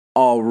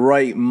All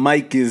right,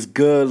 mic is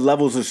good,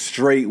 levels are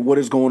straight. What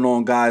is going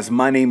on, guys?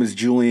 My name is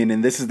Julian,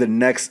 and this is the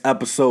next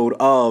episode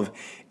of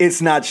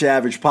It's Not Your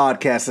Average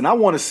Podcast. And I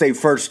want to say,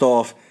 first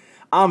off,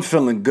 I'm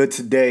feeling good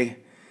today.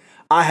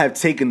 I have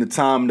taken the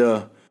time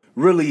to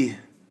really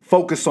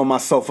focus on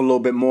myself a little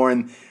bit more,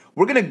 and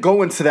we're going to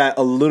go into that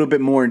a little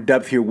bit more in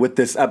depth here with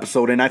this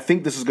episode. And I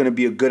think this is going to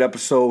be a good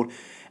episode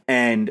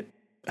and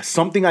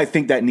something I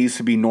think that needs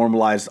to be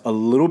normalized a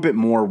little bit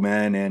more,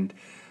 man. And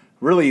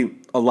really,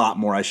 a lot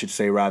more, I should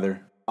say,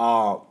 rather.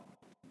 So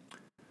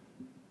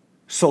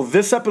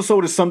this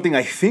episode is something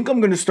I think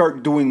I'm going to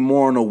start doing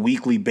more on a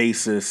weekly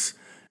basis,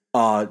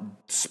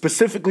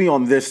 specifically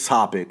on this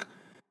topic.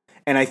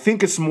 And I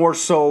think it's more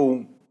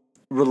so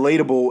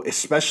relatable,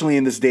 especially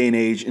in this day and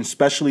age, and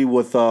especially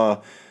what's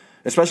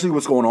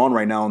going on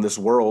right now in this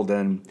world.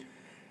 And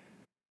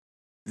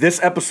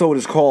this episode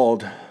is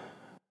called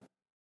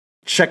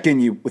Check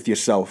In with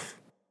Yourself.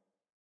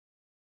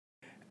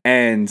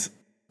 And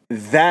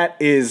that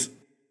is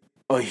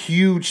a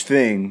huge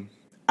thing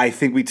I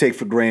think we take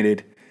for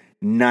granted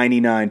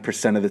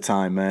 99% of the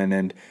time, man.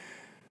 And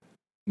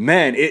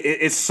man,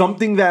 it's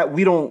something that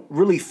we don't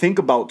really think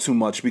about too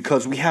much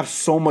because we have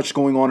so much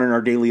going on in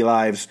our daily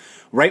lives.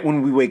 Right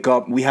when we wake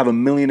up, we have a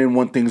million and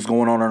one things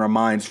going on in our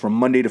minds from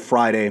Monday to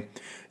Friday.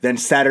 Then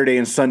Saturday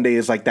and Sunday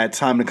is like that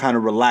time to kind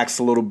of relax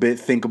a little bit,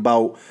 think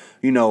about,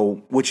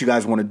 what you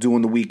guys want to do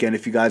in the weekend,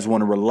 if you guys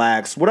want to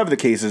relax, whatever the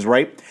case is,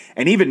 right?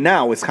 And even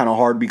now, it's kind of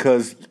hard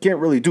because you can't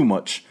really do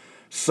much.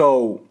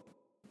 So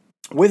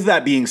with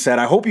that being said,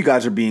 I hope you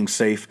guys are being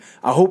safe.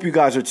 I hope you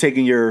guys are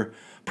taking your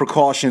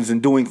precautions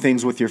and doing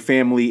things with your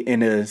family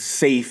in a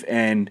safe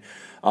and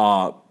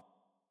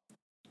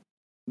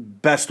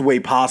best way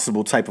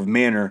possible type of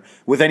manner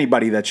with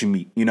anybody that you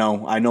meet.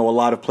 I know a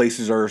lot of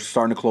places are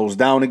starting to close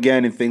down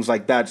again and things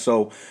like that.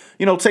 So,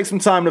 take some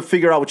time to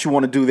figure out what you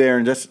want to do there.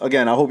 And just,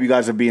 again, I hope you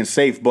guys are being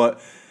safe. But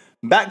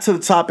back to the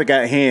topic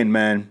at hand,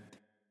 man.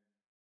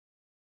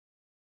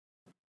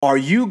 Are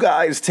you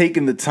guys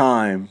taking the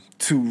time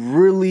to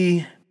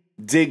really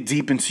dig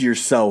deep into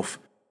yourself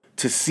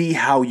to see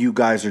how you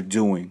guys are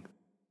doing?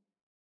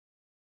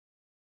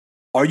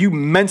 Are you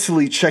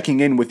mentally checking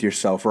in with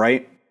yourself,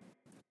 right?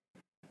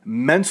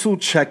 Mental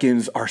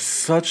check-ins are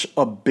such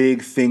a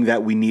big thing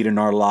that we need in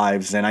our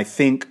lives. And I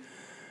think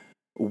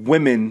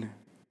women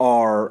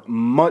are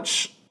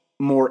much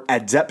more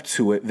adept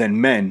to it than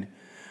men.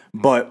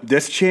 But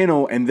this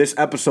channel and this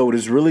episode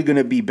is really going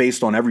to be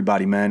based on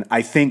everybody, man.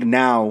 I think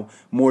now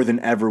more than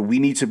ever, we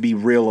need to be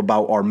real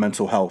about our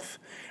mental health.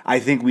 I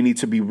think we need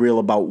to be real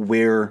about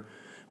where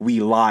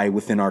we lie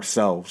within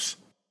ourselves.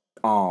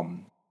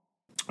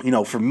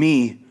 For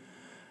me,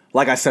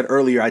 like I said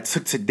earlier, I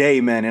took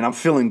today, man, and I'm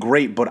feeling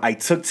great, but I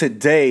took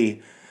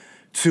today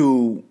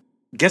to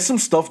get some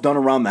stuff done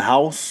around the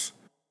house,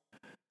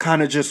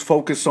 kind of just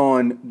focus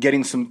on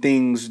getting some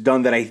things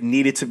done that I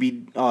needed to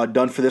be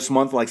done for this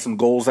month, like some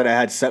goals that I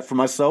had set for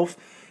myself,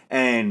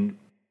 and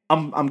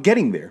I'm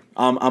getting there.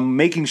 I'm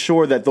making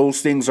sure that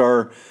those things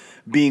are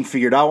being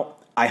figured out.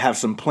 I have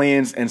some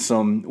plans and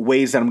some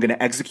ways that I'm going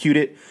to execute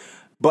it.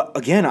 But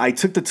again, I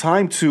took the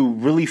time to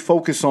really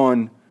focus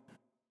on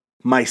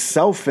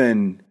myself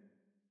and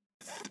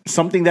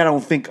something that I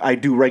don't think I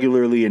do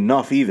regularly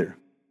enough either.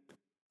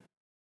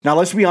 Now,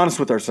 let's be honest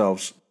with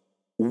ourselves.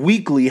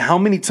 Weekly, how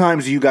many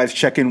times do you guys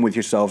check in with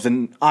yourselves?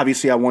 And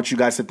obviously, I want you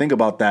guys to think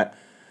about that.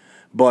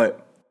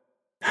 But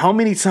how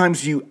many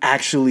times do you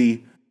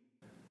actually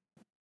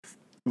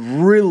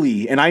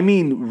really, and I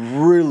mean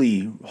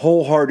really,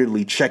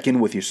 wholeheartedly check in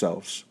with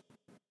yourselves?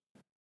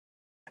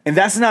 And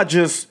that's not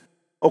just,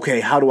 okay,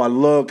 how do I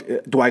look?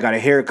 Do I got a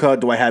haircut?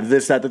 Do I have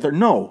this, that, the third?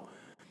 No.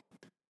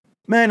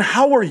 Man,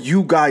 how are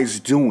you guys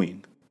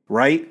doing,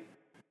 right?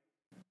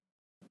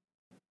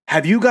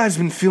 Have you guys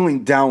been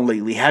feeling down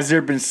lately? Has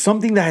there been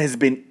something that has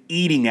been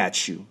eating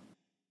at you?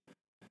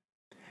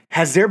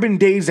 Has there been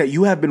days that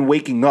you have been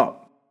waking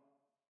up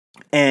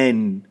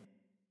and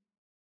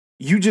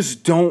you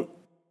just don't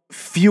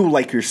feel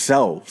like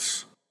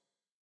yourselves?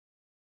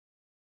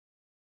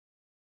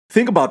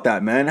 Think about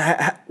that,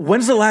 man.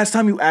 When's the last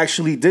time you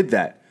actually did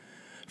that?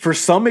 For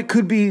some, it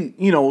could be,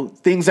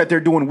 things that they're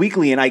doing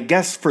weekly. And I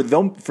guess for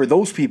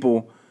those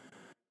people,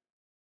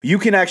 you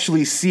can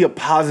actually see a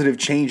positive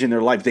change in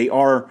their life. They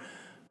are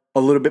a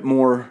little bit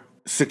more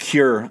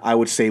secure, I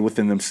would say,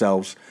 within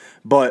themselves.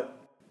 But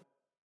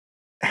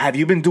have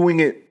you been doing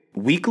it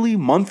weekly,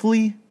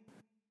 monthly,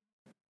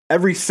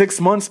 every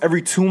 6 months,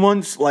 every 2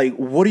 months? Like,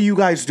 what are you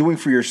guys doing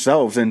for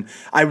yourselves? And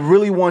I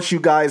really want you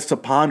guys to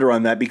ponder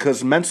on that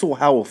because mental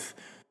health,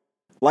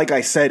 like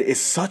I said, is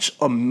such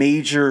a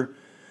major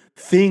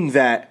thing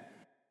that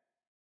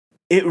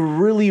it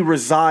really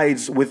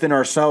resides within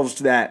ourselves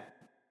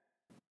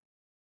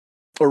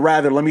or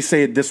rather, let me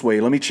say it this way.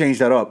 Let me change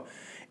that up.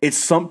 It's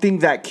something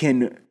that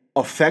can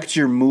affect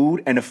your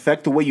mood and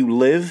affect the way you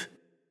live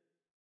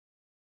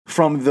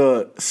from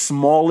the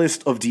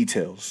smallest of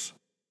details.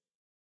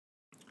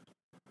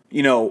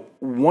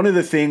 One of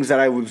the things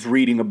that I was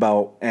reading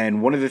about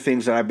and one of the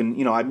things that I've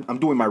been, I'm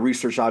doing my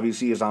research,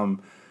 obviously, as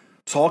I'm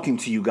talking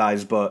to you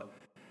guys, but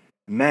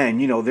man,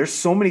 there's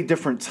so many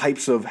different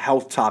types of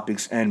health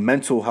topics and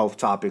mental health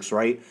topics,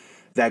 right?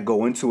 That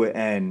go into it.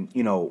 And,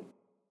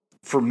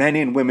 for men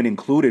and women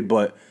included,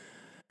 but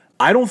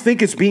I don't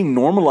think it's being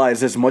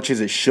normalized as much as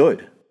it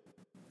should.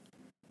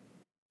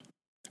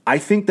 I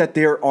think that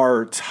there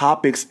are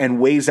topics and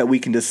ways that we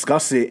can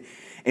discuss it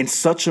in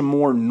such a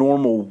more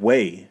normal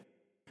way,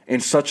 in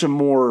such a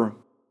more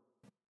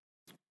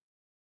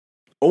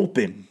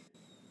open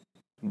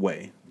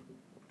way.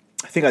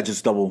 I think I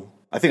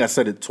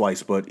said it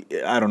twice, but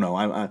I don't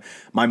know.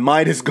 My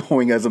mind is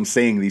going as I'm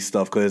saying these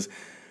stuff because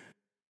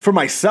for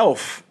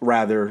myself,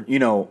 rather,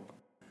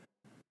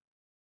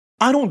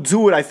 I don't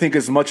do it, I think,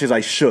 as much as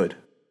I should.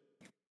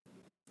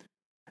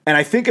 And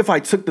I think if I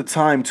took the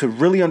time to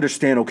really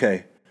understand,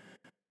 okay,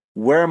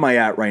 where am I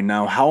at right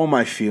now? How am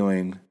I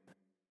feeling?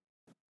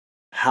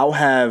 How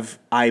have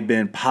I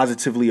been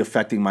positively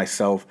affecting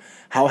myself?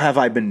 How have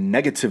I been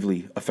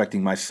negatively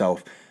affecting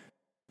myself?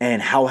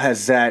 And how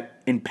has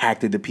that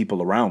impacted the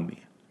people around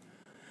me?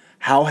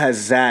 How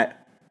has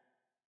that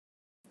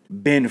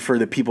been for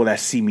the people that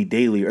see me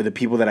daily or the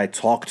people that I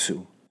talk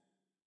to?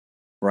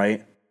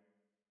 Right?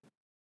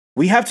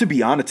 We have to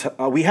be honest.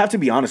 We have to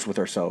be honest with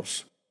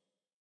ourselves.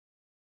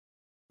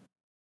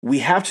 We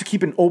have to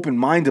keep an open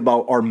mind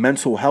about our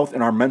mental health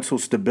and our mental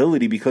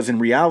stability, because in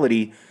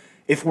reality,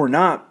 if we're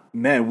not,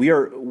 man,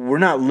 we're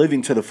not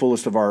living to the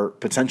fullest of our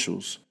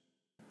potentials.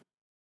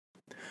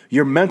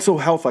 Your mental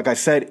health, like I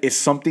said, is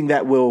something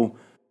that will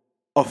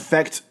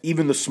affect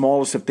even the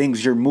smallest of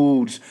things, your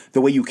moods,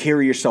 the way you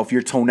carry yourself,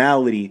 your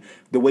tonality,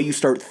 the way you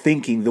start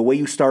thinking, the way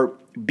you start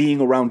being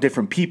around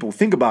different people.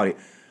 Think about it.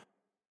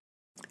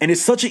 And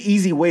it's such an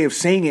easy way of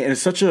saying it, and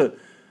it's such a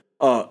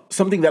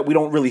something that we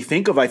don't really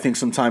think of, I think,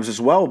 sometimes as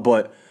well,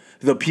 but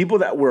the people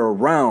that we're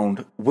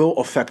around will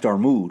affect our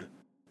mood.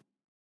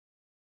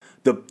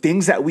 The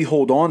things that we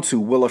hold on to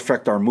will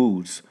affect our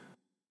moods.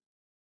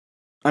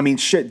 I mean,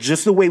 shit,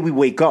 just the way we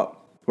wake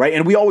up, right?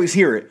 And we always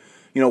hear it,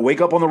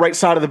 wake up on the right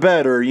side of the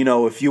bed, or,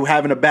 if you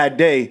having a bad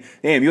day,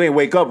 damn, you ain't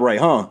wake up right,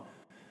 huh?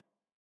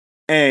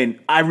 And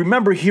I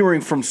remember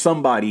hearing from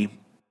somebody,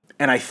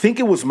 and I think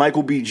it was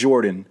Michael B.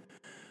 Jordan,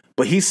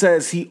 but he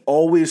says he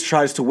always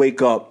tries to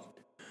wake up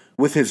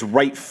with his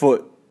right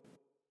foot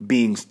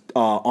being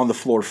on the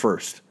floor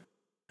first,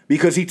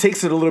 because he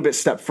takes it a little bit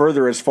step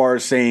further as far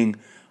as saying,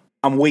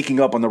 I'm waking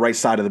up on the right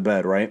side of the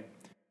bed, right?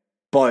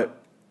 But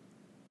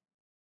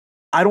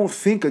I don't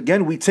think,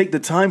 again, we take the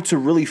time to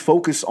really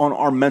focus on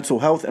our mental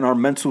health and our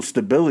mental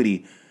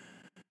stability.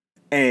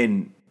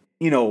 And,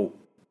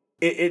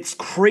 it's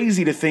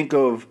crazy to think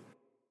of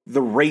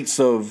the rates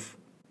of,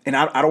 and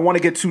I don't want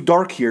to get too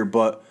dark here,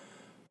 but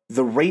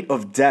the rate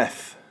of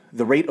death,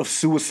 the rate of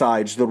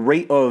suicides, the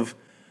rate of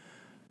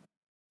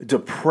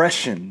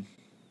depression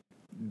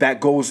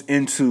that goes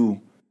into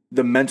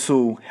the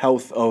mental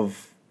health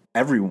of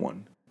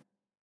everyone.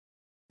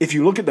 If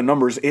you look at the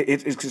numbers,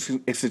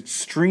 it's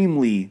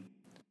extremely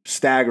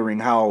staggering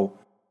how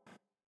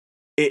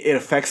it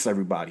affects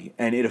everybody,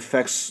 and it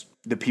affects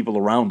the people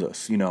around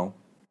us. One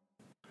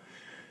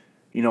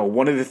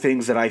of the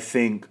things that I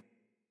think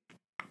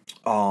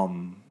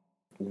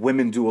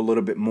women do a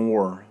little bit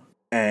more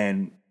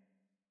and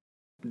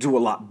do a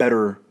lot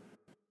better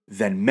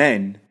than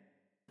men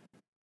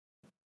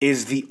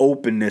is the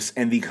openness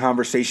and the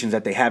conversations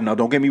that they have. Now,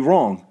 don't get me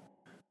wrong.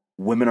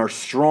 Women are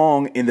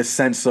strong in the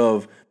sense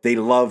of they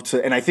love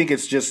to, and I think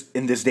it's just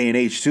in this day and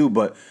age too,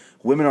 but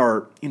women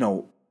are,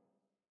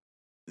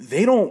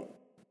 they don't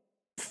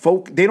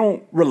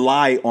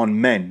rely on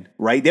men,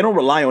 right? They don't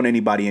rely on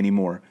anybody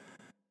anymore.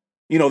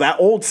 That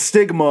old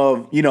stigma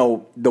of,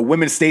 the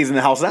women stays in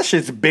the house, that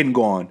shit's been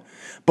gone.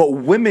 But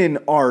women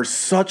are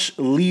such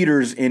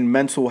leaders in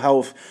mental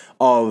health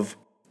of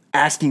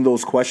asking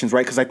those questions,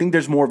 right? Because I think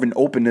there's more of an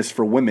openness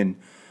for women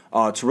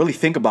to really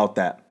think about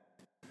that.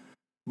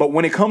 But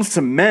when it comes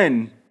to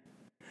men,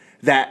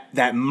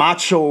 that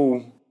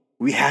macho,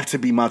 we have to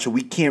be macho,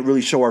 we can't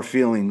really show our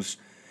feelings.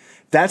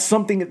 That's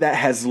something that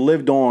has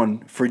lived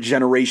on for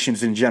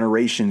generations and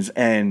generations.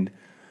 And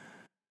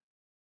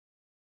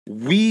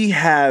we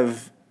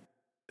have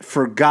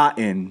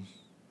forgotten,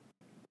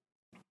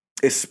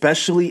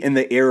 especially in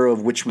the era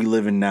of which we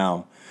live in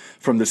now,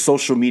 from the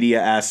social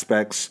media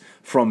aspects,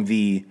 from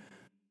the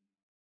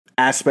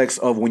aspects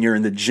of when you're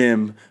in the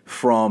gym,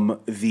 from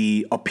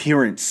the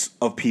appearance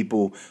of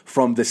people,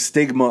 from the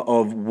stigma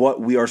of what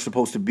we are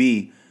supposed to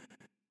be.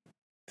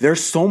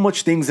 There's so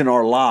much things in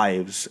our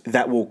lives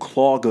that will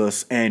clog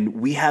us, and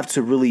we have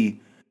to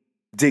really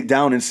dig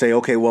down and say,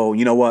 okay, well,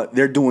 you know what?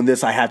 They're doing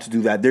this, I have to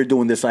do that. They're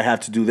doing this, I have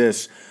to do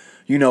this.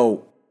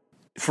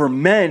 For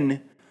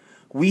men,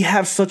 we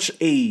have such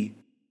a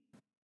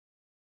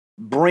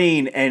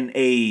brain and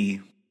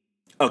a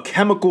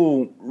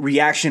chemical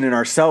reaction in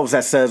ourselves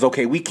that says,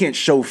 okay, we can't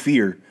show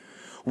fear.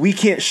 We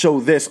can't show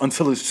this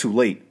until it's too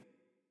late.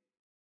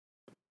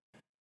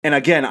 And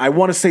again, I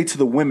want to say to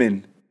the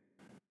women,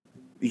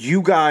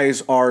 you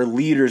guys are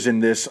leaders in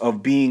this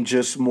of being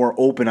just more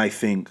open, I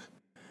think.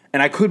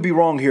 And I could be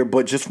wrong here,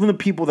 but just from the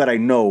people that I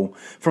know,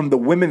 from the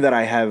women that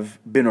I have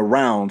been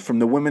around, from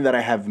the women that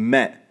I have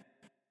met,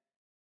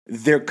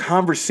 their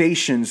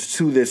conversations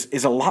to this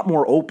is a lot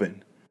more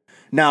open.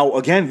 Now,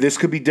 again, this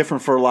could be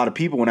different for a lot of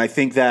people, and I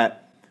think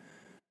that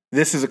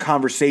this is a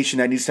conversation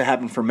that needs to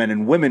happen for men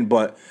and women.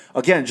 But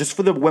again, just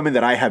for the women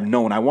that I have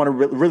known, I want to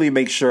really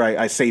make sure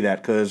I say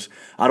that, because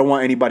I don't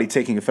want anybody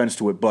taking offense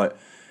to it. But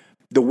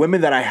the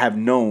women that I have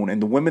known and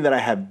the women that I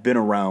have been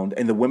around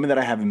and the women that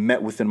I have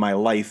met within my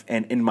life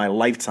and in my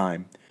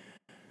lifetime,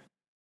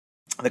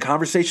 the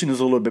conversation is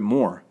a little bit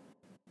more.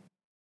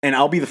 And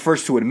I'll be the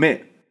first to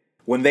admit,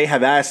 when they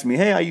have asked me,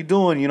 hey, how you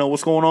doing? You know,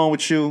 what's going on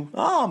with you?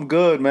 Oh, I'm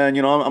good, man.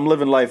 You know, I'm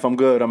living life. I'm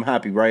good. I'm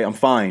happy, right? I'm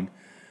fine.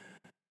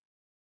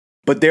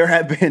 But there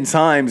have been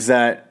times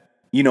that,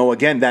 you know,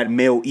 again, that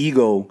male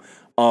ego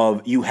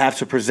of you have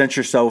to present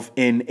yourself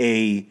in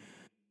a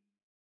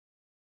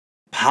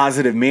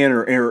positive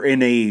manner or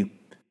in a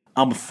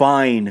I'm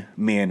fine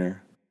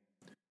manner,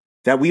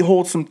 that we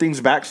hold some things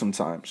back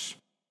sometimes.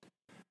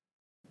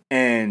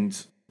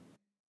 And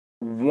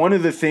one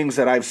of the things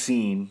that I've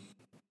seen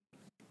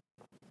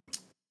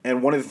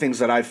and one of the things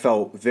that I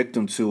felt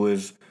victim to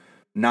is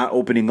not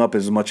opening up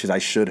as much as I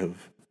should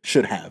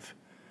have.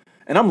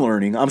 And I'm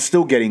learning. I'm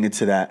still getting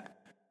into that.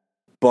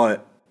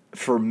 But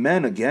for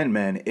men, again,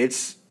 man,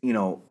 it's, you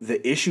know,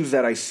 the issues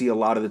that I see a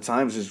lot of the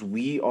times is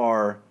we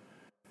are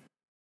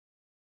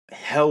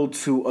held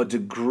to a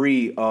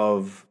degree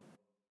of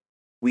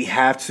we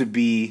have to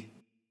be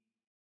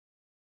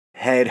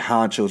head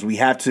honchos. We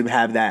have to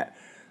have that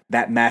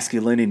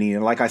masculinity.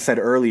 And like I said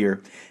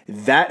earlier,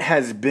 that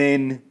has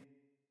been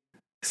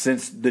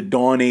since the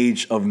dawn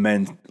age of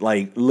men.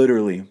 Like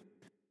literally,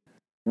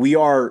 we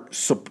are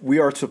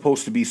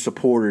supposed to be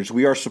supporters.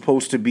 We are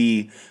supposed to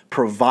be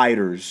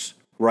providers,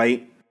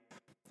 right?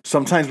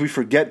 Sometimes we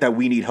forget that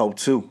we need help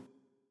too.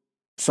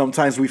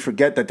 Sometimes we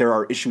forget that there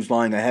are issues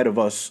lying ahead of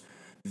us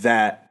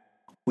that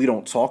we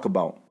don't talk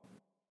about.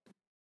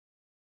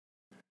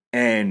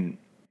 And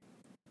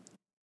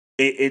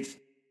it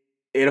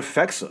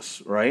affects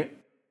us, right?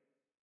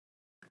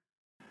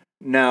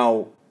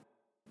 Now,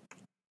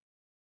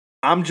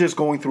 I'm just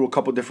going through a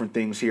couple different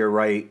things here,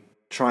 right?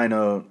 Trying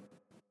to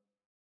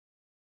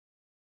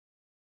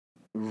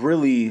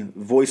really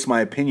voice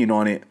my opinion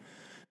on it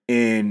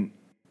in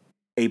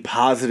a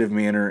positive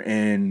manner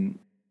and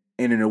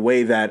in a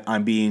way that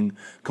I'm being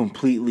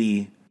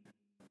completely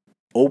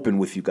open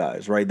with you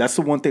guys, right? That's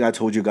the one thing I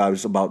told you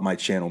guys about my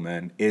channel,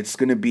 man. It's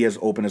going to be as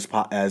open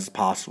as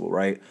possible,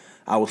 right?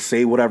 I will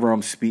say whatever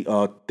I'm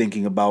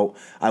thinking about.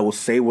 I will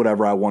say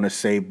whatever I want to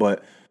say,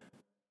 but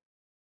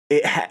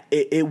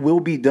it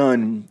will be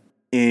done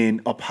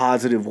in a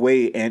positive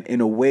way and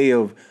in a way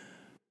of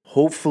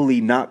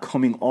hopefully not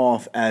coming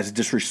off as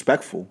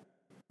disrespectful,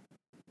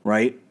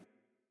 right?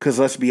 Because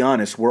let's be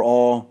honest, we're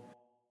all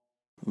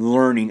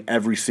learning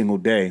every single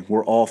day.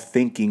 We're all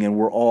thinking and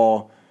we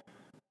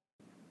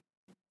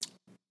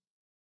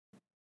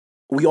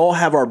all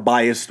have our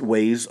biased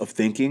ways of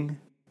thinking.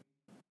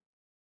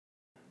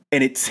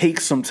 And it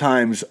takes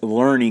sometimes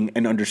learning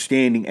and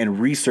understanding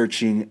and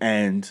researching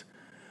and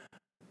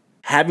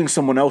having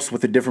someone else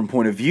with a different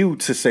point of view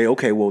to say,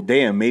 okay, well,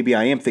 damn, maybe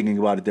I am thinking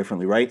about it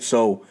differently, right?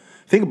 So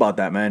think about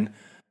that, man.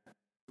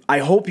 I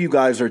hope you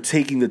guys are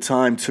taking the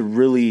time to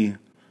really,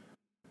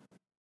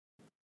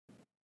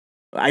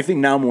 I think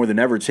now more than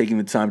ever, taking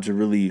the time to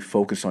really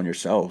focus on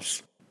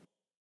yourselves,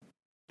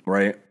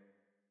 right?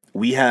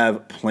 We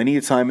have plenty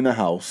of time in the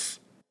house.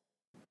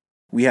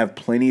 We have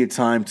plenty of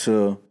time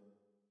to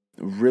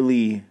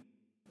really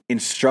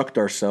instruct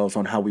ourselves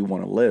on how we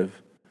want to live.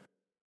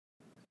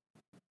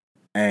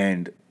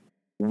 And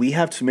we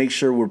have to make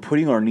sure we're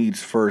putting our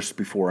needs first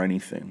before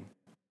anything.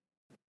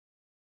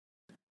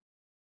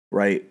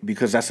 Right?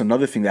 Because that's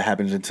another thing that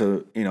happens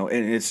into, you know,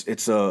 and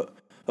it's a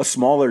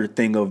smaller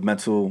thing of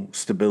mental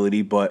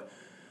stability, but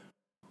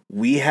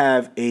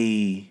we're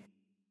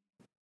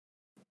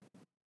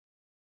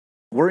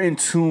in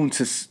tune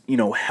to, you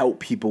know, help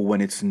people when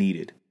it's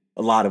needed.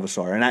 A lot of us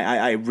are. And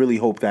I really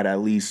hope that at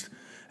least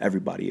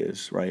everybody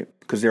is, right?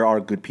 Because there are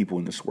good people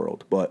in this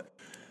world. But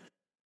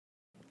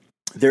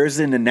there's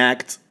an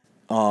innate,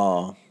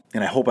 and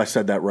I hope I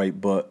said that right,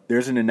 but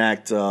there's an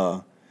innate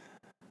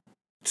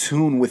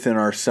tune within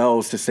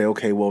ourselves to say,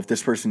 okay, well, if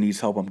this person needs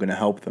help, I'm going to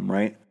help them,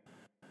 right?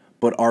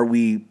 But are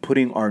we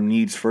putting our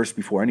needs first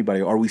before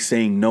anybody? Are we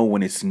saying no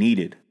when it's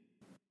needed?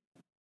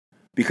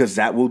 Because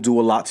that will do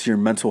a lot to your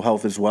mental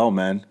health as well,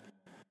 man.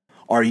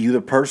 Are you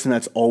the person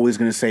that's always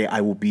going to say,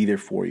 I will be there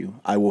for you.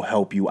 I will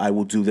help you. I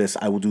will do this.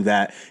 I will do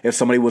that. If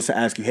somebody was to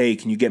ask you, hey,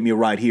 can you get me a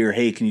ride here?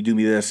 Hey, can you do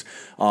me this?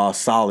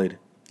 Solid.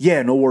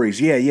 Yeah, no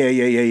worries.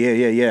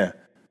 Yeah.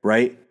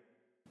 Right?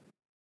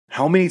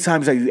 How many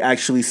times have you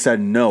actually said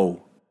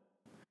no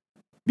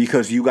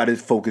because you got to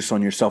focus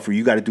on yourself or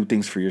you got to do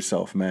things for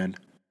yourself, man?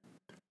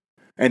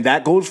 And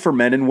that goes for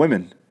men and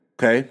women.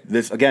 Okay?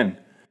 This, again,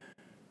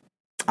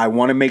 I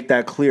want to make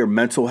that clear.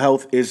 Mental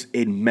health is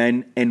in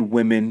men and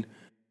women,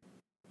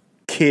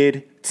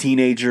 kid,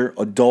 teenager,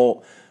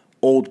 adult,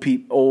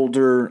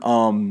 older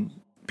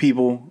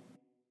people.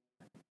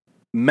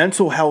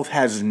 Mental health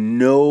has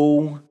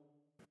no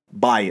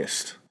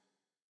bias.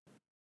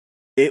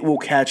 it will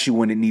catch you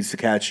when it needs to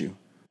catch you.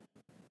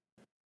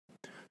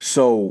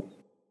 So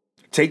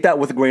take that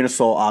with a grain of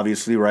salt,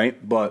 obviously,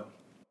 right? But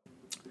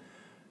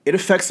it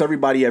affects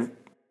everybody.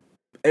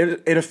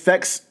 It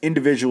affects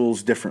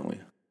individuals differently,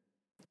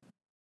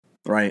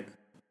 right?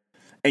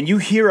 And you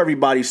hear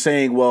everybody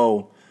saying,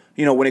 well,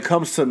 when it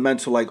comes to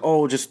mental, like,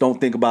 oh, just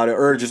don't think about it,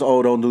 or just,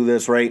 oh, don't do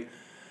this, right?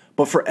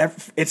 But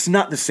it's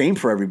not the same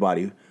for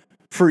everybody.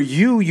 For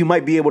you, you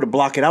might be able to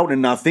block it out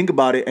and not think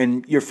about it,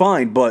 and you're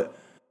fine. But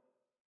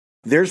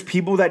there's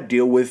people that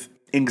deal with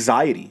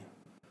anxiety,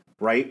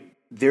 right?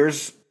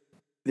 There's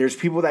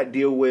people that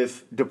deal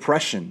with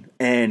depression,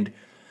 and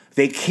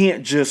they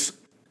can't just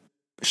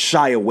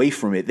shy away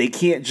from it. They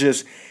can't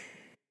just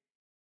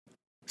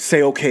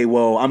say, okay,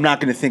 well, I'm not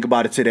going to think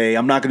about it today.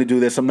 I'm not going to do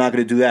this. I'm not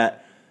going to do that.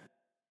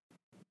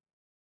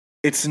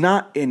 It's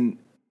not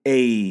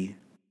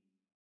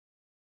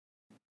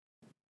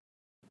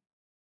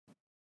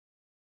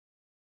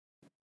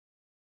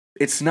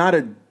it's not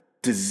a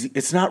disease.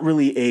 It's not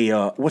really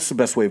what's the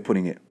best way of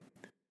putting it?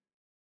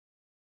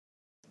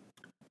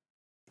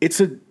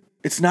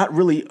 It's not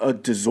really a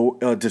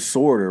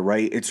disorder,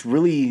 right? It's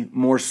really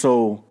more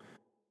so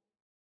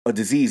a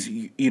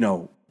disease.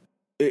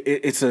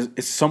 It's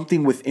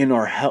something within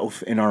our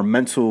health and our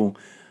mental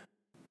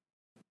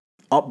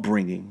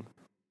upbringing.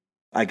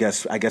 I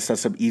guess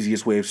that's the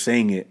easiest way of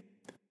saying it.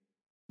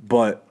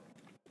 But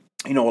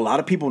a lot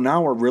of people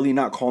now are really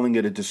not calling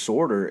it a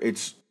disorder.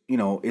 It's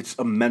it's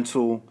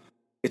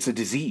a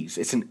disease.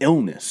 It's an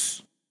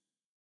illness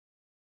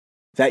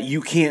that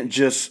you can't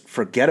just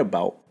forget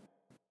about.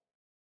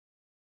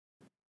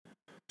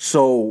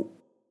 So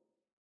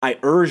I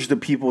urge the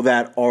people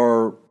that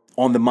are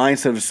on the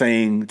mindset of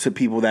saying to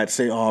people that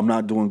say, oh, I'm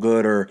not doing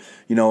good, or,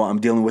 I'm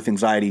dealing with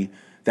anxiety,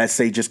 that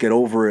say, just get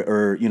over it,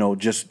 or,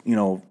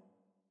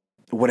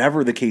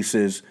 whatever the case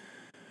is,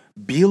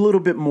 be a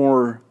little bit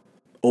more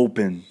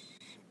open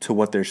to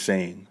what they're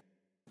saying.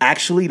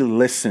 Actually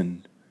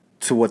listen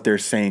to what they're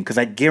saying, because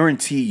I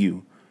guarantee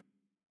you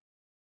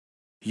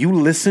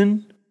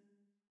listen,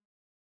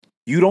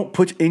 you don't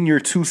put in your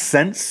 2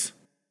 cents,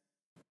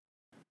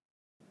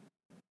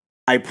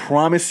 I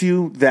promise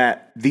you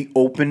that the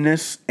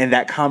openness and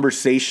that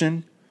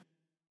conversation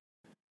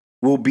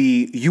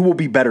you will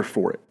be better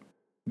for it,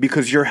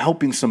 because you're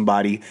helping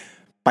somebody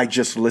by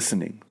just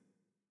listening,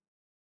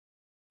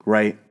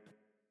 right?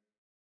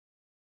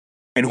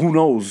 And who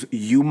knows,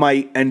 you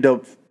might end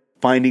up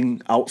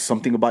finding out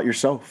something about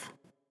yourself.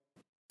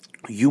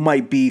 You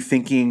might be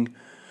thinking,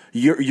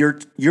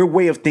 your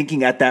way of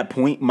thinking at that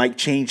point might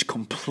change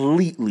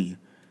completely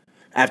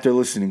after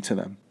listening to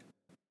them.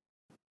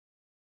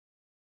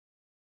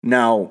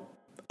 Now,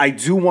 I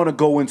do want to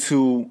go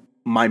into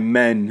my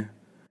men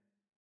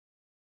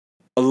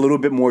a little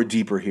bit more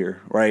deeper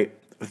here, right?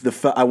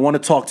 I want to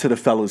talk to the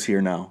fellas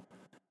here now.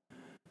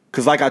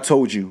 Because like I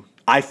told you,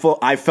 I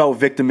fell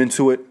victim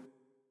into it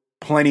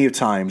plenty of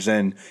times,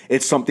 and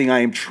it's something I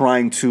am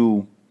trying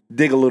to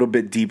dig a little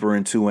bit deeper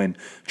into, and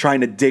I'm trying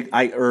to dig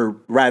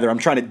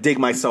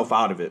myself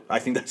out of it. I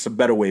think that's a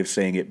better way of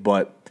saying it,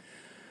 but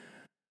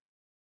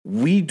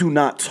we do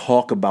not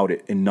talk about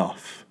it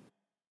enough.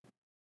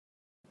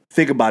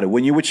 Think about it.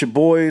 When you're with your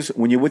boys,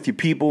 when you're with your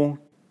people,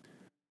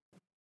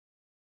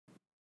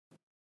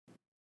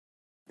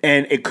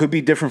 and it could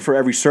be different for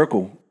every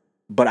circle,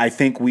 but I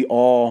think we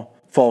all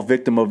fall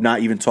victim of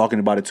not even talking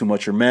about it too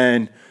much. Or,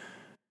 man,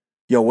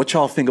 yo, what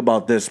y'all think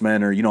about this,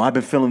 man? Or, I've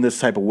been feeling this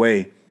type of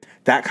way.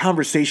 That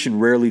conversation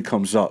rarely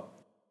comes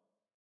up.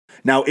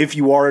 Now, if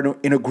you are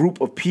in a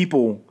group of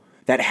people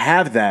that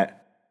have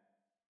that,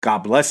 God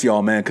bless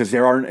y'all, man, because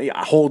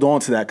hold on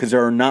to that, because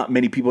there are not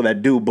many people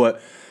that do. But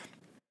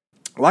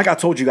like I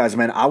told you guys,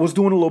 man, I was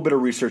doing a little bit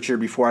of research here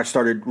before I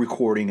started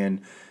recording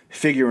and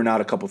figuring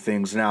out a couple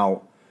things.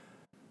 Now,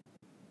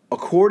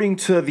 according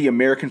to the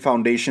American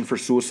Foundation for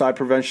Suicide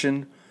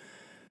Prevention,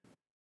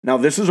 now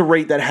this is a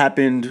rate that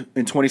happened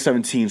in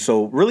 2017,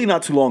 so really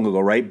not too long ago,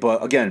 right?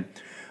 But again,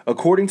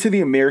 according to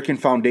the American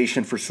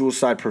Foundation for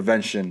Suicide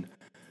Prevention,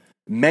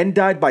 men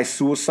died by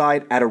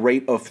suicide at a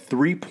rate of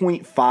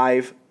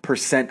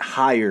 3.5%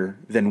 higher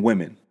than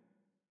women.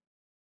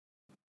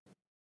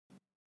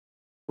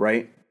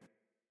 Right?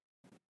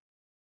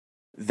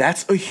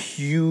 That's a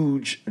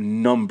huge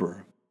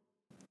number.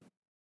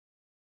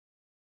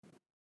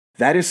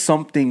 That is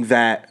something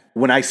that,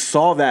 when I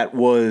saw that,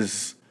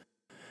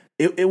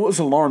 it was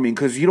alarming,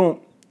 because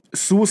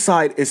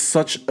suicide is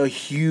such a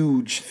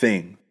huge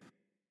thing.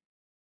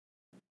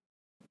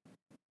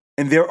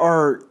 And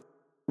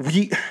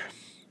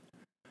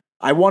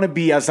I want to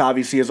be as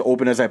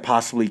open as I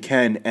possibly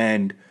can,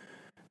 and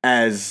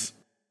as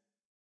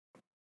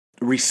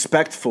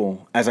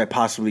respectful as I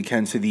possibly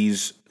can to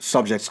these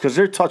subjects, because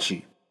they're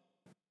touchy.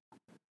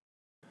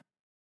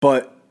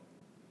 But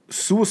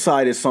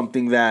suicide is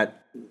something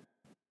that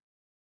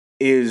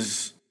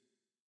is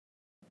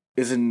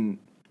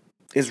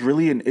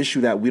really an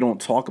issue that we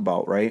don't talk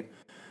about, right?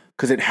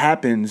 Because it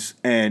happens,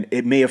 and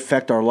it may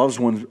affect our loved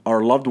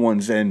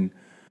ones, and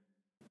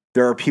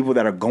there are people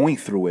that are going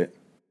through it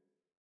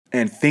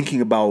and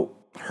thinking about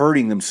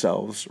hurting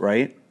themselves,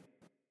 right?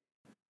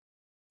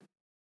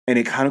 And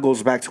it kind of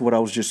goes back to what I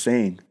was just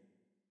saying.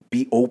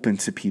 Be open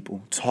to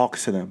people, talk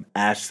to them,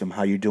 ask them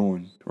how you're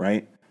doing,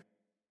 right?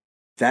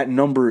 That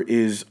number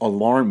is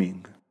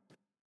alarming.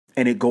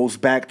 And it goes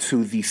back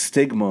to the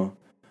stigma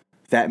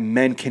that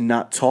men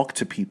cannot talk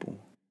to people,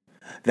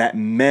 that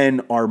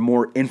men are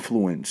more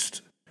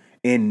influenced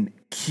in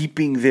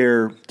keeping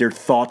their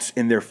thoughts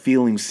and their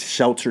feelings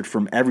sheltered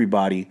from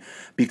everybody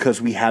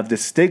because we have the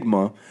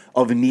stigma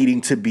of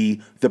needing to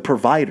be the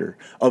provider,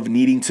 of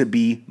needing to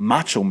be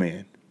macho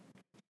man,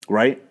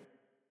 right?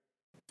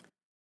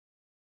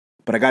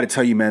 But I got to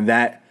tell you, man,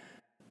 that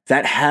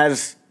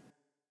has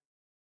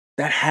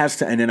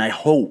to end. And I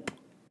hope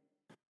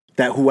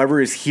that whoever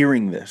is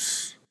hearing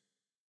this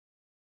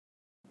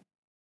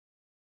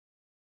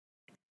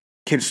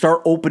can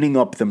start opening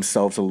up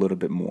themselves a little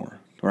bit more,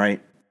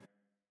 right?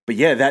 But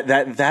yeah,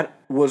 that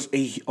was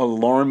a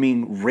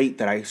alarming rate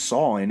that I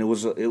saw, and it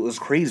was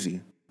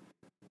crazy.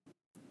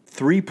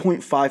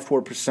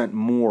 3.54%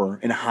 more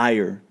and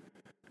higher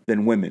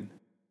than women.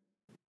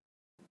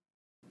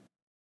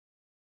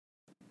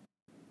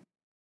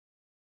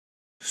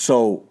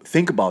 So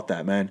think about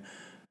that, man.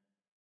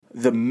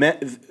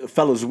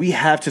 Fellas, we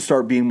have to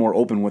start being more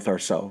open with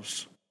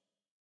ourselves.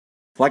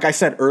 Like I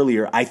said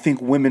earlier, I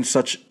think women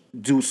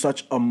do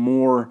such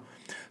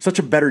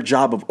a better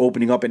job of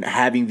opening up and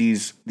having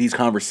these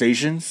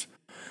conversations,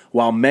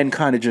 while men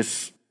kind of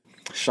just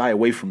shy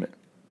away from it.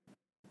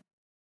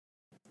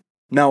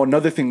 Now,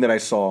 another thing that I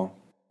saw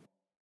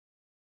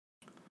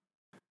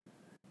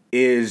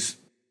is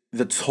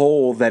the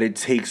toll that it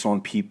takes on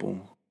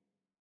people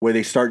where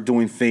they start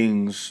doing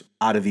things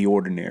out of the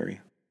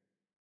ordinary.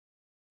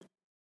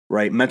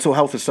 Right? Mental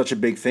health is such a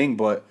big thing,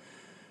 but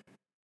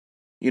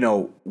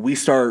we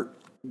start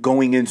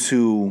going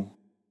into,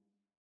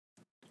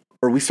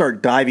 or we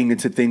start diving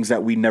into things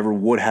that we never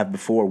would have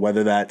before,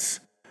 whether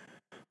that's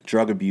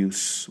drug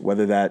abuse,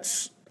 whether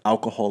that's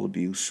alcohol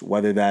abuse,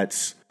 whether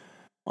that's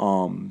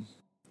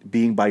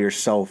being by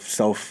yourself,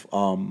 self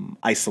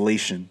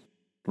isolation,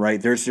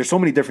 right? There's so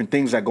many different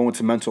things that go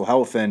into mental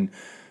health and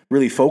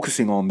really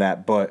focusing on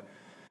that. But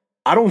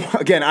I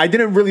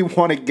didn't really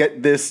want to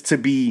get this to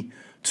be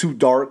too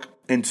dark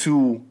and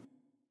too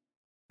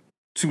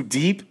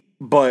deep,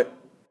 but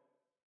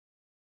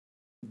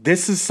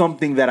this is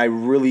something that I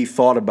really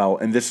thought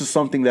about, and this is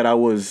something that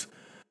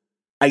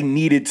I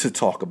needed to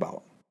talk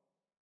about.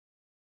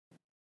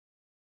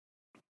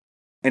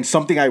 And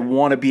something I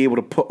want to be able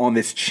to put on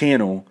this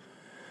channel,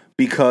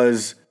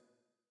 because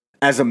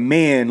as a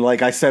man,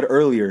 like I said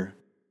earlier,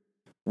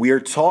 we are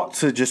taught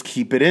to just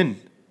keep it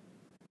in.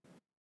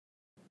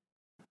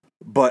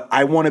 But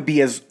I want to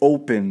be as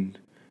open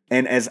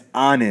and as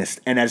honest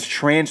and as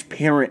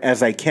transparent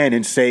as I can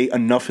and say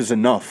enough is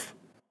enough.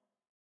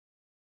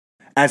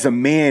 As a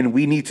man,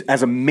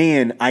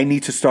 I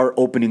need to start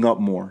opening up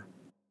more.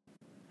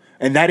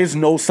 And that is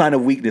no sign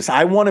of weakness.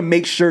 I want to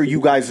make sure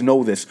you guys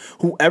know this.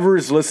 Whoever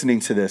is listening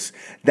to this,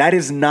 that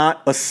is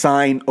not a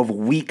sign of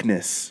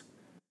weakness.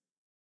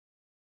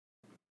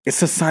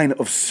 It's a sign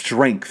of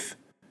strength.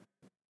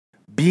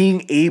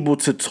 Being able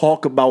to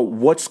talk about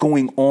what's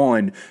going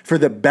on for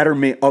the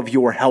betterment of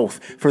your health,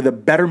 for the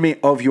betterment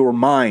of your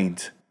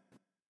mind,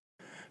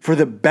 for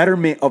the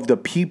betterment of the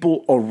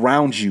people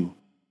around you.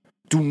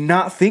 Do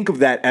not think of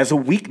that as a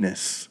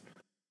weakness.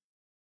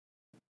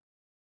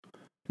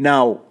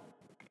 Now,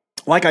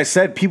 like I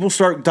said, people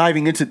start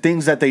diving into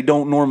things that they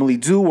don't normally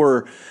do,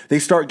 or they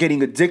start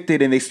getting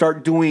addicted and they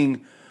start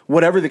doing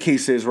whatever the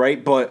case is,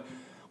 right? But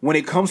when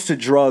it comes to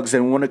drugs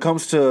and when it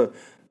comes to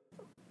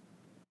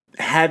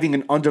having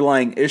an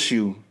underlying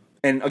issue,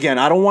 and again,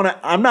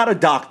 I'm not a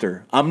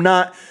doctor. I'm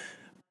not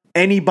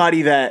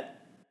anybody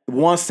that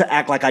wants to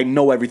act like I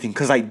know everything,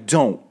 because I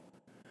don't.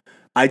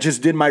 I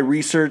just did my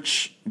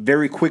research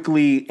very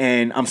quickly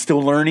and I'm still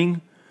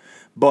learning.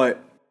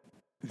 But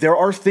there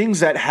are things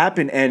that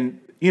happen, and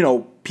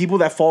people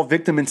that fall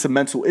victim into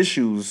mental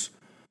issues,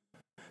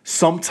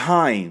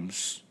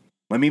 sometimes,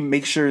 let me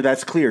make sure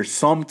that's clear,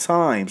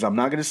 sometimes, I'm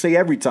not going to say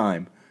every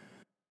time,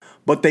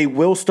 but they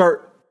will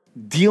start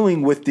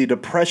dealing with the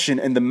depression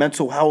and the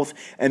mental health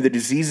and the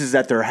diseases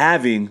that they're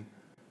having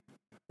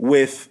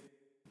with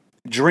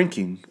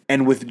drinking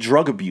and with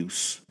drug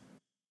abuse.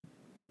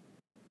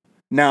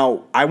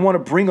 Now, I want to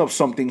bring up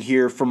something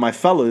here for my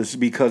fellas,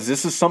 because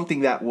this is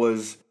something that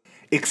was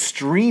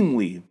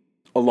extremely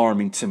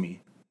alarming to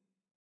me.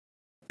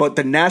 But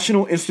the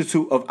National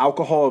Institute of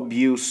Alcohol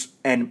Abuse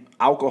and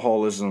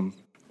Alcoholism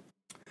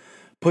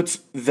puts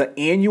the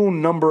annual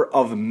number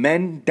of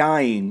men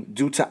dying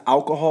due to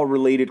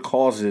alcohol-related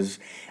causes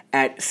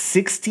at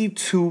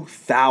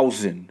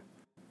 62,000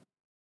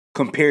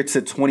 compared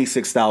to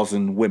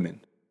 26,000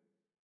 women.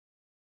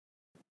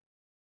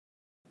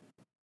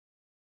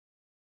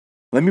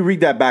 Let me read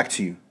that back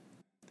to you.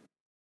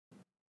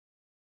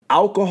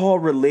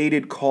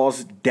 Alcohol-related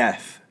cause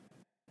death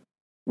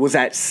was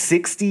at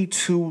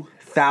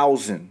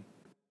 62,000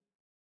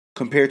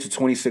 compared to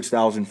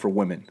 26,000 for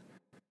women.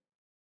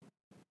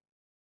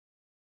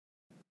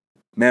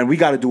 man, we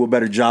got to do a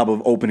better job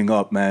of opening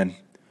up, man.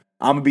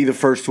 I'm going to be the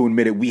first to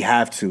admit it. We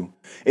have to.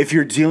 If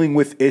you're dealing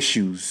with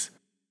issues,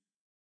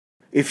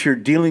 if you're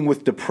dealing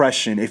with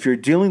depression, if you're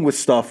dealing with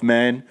stuff,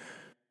 man,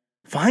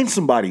 find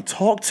somebody,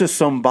 talk to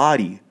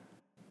somebody.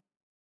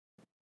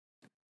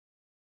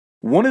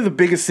 One of the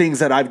biggest things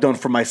that I've done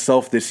for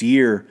myself this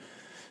year,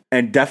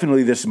 and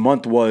definitely this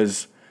month,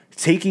 was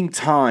taking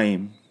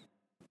time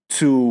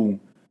to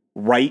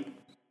write,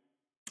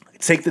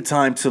 take the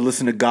time to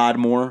listen to God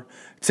more,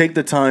 take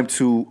the time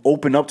to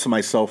open up to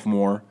myself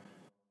more,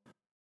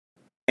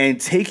 and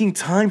taking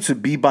time to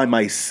be by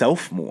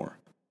myself more.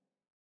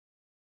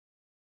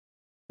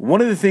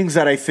 One of the things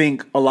that I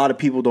think a lot of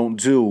people don't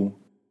do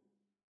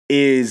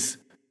is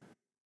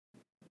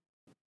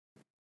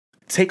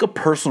take a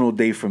personal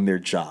day from their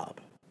job,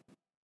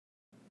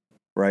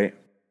 right?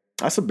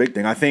 That's a big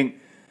thing.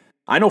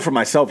 I know for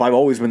myself, I've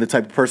always been the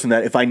type of person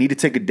that if I need to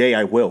take a day,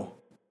 I will.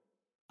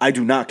 I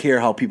do not care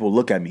how people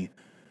look at me.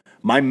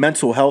 My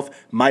mental health,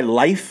 my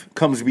life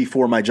comes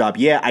before my job.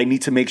 Yeah, I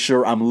need to make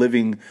sure I'm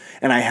living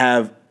and I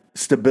have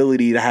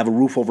stability to have a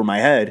roof over my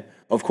head,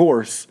 of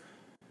course.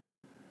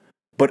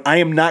 But I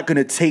am not going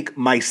to take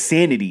my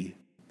sanity.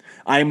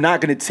 I am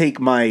not going to take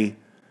my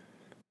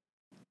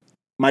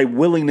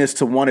willingness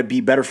to want to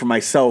be better for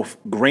myself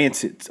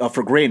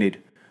for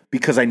granted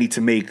because I'm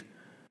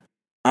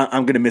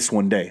going to miss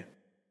one day,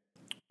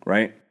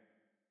 right?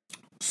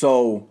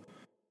 So,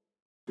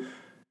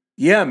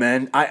 yeah,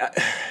 man, I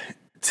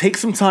take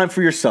some time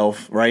for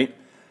yourself, right?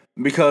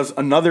 Because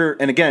and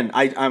again,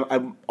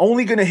 I'm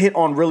only going to hit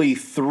on really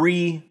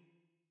 3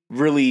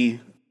 really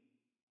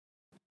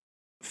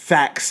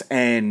facts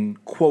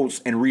and quotes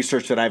and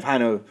research that I've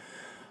kind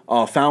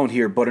of found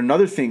here. But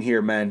another thing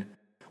here, man,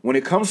 when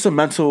it comes to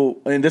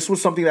mental, and this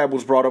was something that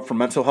was brought up from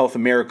Mental Health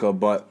America,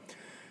 but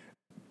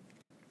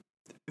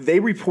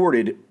they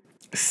reported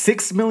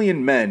 6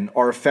 million men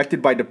are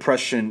affected by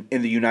depression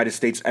in the United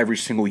States every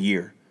single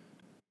year.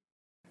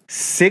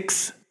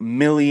 6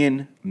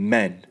 million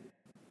men.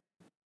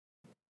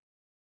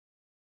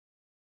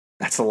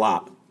 That's a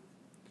lot.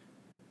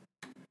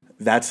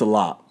 That's a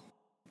lot.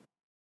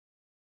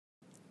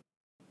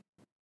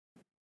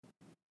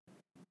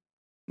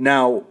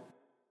 Now,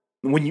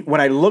 when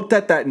I looked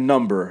at that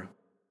number,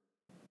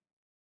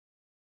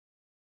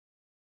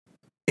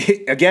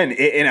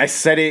 and I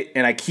said it,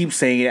 and I keep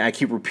saying it, I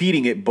keep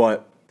repeating it,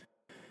 but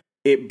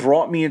it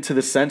brought me into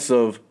the sense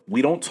of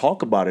we don't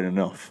talk about it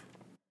enough.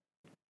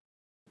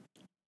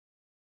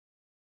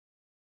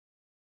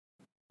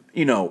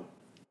 You know,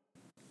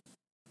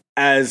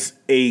 as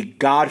a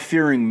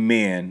God-fearing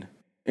man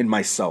in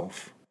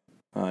myself,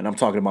 and I'm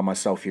talking about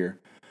myself here,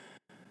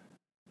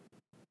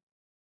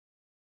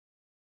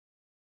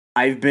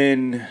 I've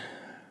been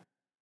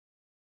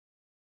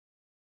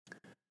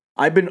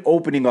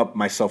opening up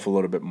myself a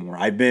little bit more.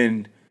 I've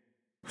been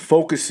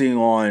focusing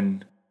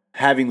on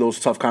having those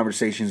tough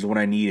conversations when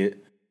I need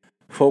it,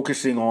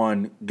 focusing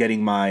on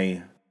getting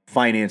my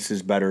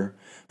finances better,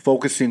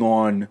 focusing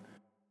on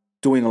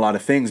doing a lot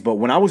of things. But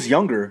when I was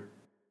younger,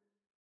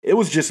 it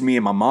was just me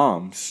and my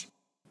mom's.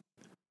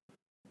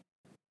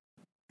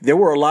 There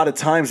were a lot of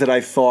times that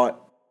I thought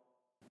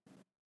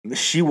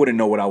she wouldn't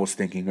know what I was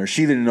thinking, or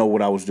she didn't know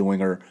what I was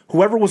doing, or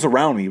whoever was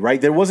around me, right?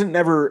 There wasn't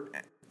never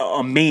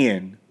a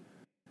man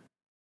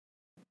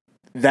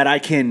that I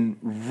can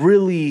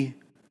really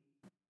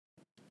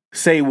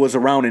say was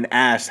around and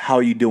ask, how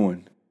you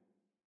doing?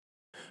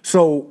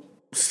 So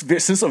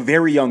since a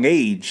very young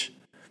age,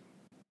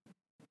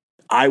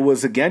 I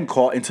was again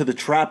caught into the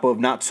trap of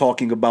not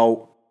talking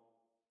about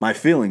my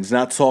feelings,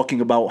 not talking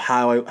about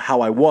how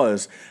I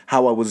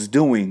was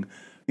doing.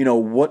 You know,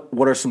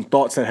 what are some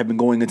thoughts that have been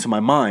going into my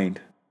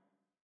mind?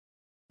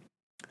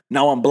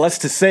 Now, I'm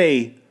blessed to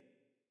say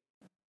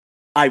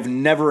I've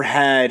never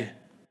had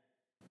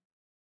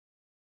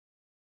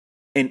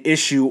an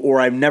issue, or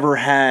I've never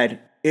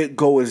had it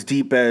go as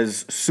deep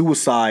as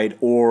suicide,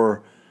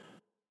 or,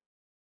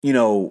 you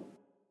know,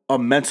 a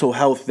mental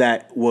health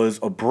that was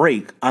a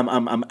break.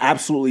 I'm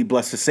absolutely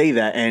blessed to say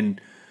that. And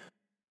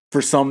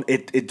for some,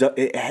 it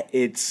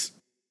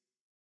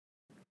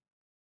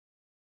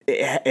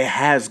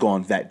has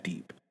gone that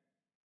deep.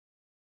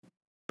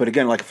 But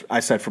again, like I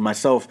said, for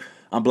myself,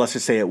 I'm blessed to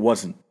say it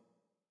wasn't.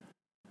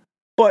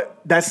 But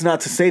that's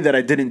not to say that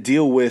I didn't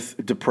deal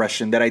with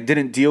depression, that I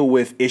didn't deal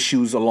with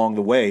issues along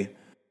the way.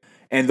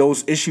 And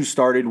those issues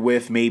started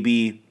with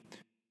maybe,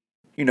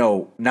 you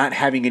know, not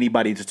having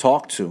anybody to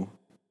talk to.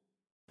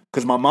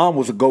 Because my mom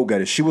was a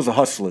go-getter. She was a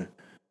hustler.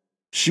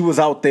 She was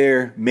out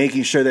there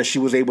making sure that she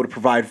was able to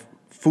provide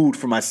food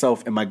for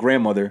myself and my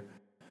grandmother,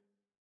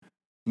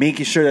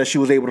 making sure that she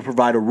was able to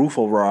provide a roof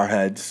over our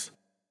heads.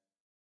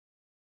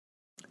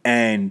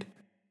 And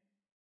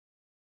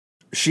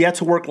she had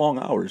to work long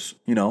hours,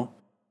 you know.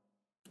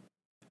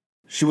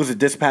 She was a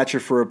dispatcher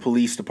for a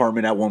police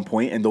department at one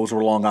point, and those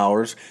were long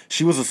hours.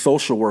 She was a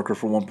social worker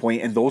for one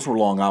point, and those were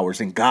long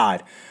hours. And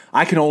God,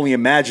 I can only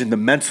imagine the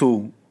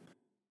mental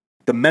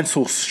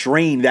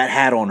strain that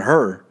had on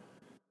her.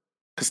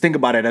 Because think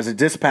about it, as a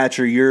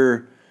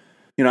dispatcher,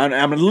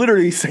 I'm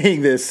literally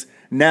saying this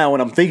now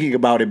when I'm thinking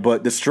about it,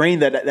 but the strain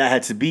that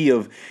had to be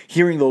of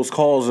hearing those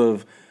calls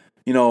of,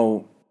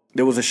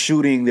 there was a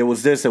shooting, there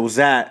was this, there was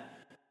that.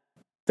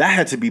 That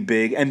had to be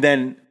big. And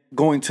then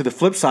going to the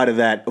flip side of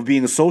that, of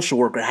being a social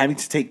worker, having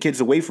to take kids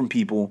away from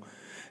people,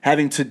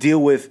 having to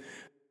deal with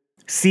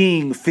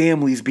seeing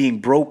families being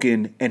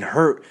broken and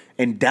hurt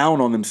and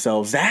down on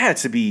themselves, that had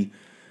to be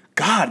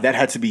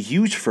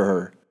huge for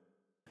her.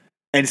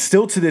 And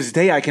still to this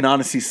day, I can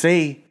honestly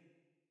say,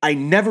 I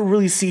never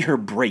really see her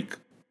break.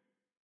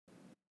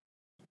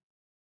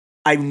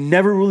 I've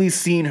never really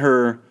seen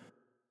her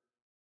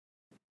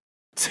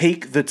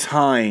take the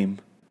time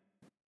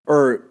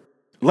or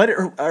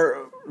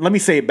let me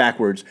say it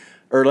backwards,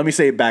 or let me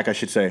say it back, I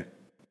should say.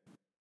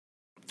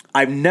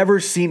 I've never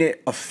seen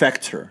it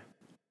affect her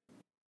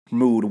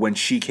mood when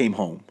she came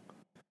home.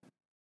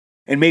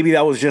 And maybe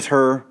that was just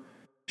her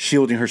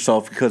shielding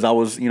herself because I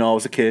was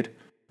a kid.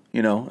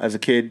 As a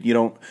kid,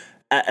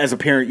 as a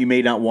parent,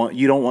 you don't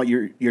want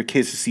your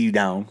kids to see you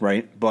down,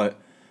 right? But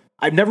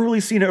I've never really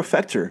seen it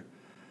affect her.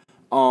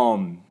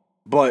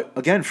 But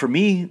again, for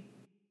me,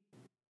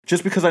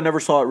 just because I never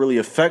saw it really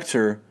affect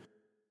her,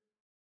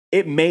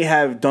 it may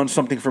have done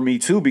something for me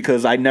too,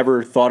 because I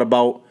never thought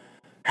about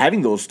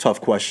having those tough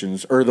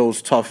questions or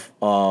those tough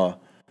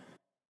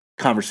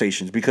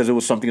conversations, because it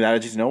was something that I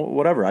just,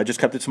 whatever. I just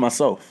kept it to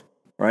myself,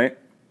 right?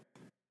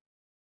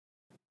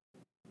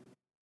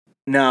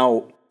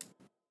 Now,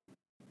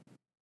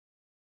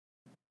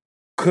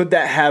 could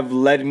that have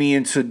led me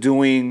into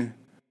doing,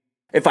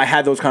 if I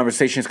had those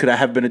conversations, could I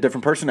have been a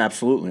different person?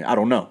 Absolutely. I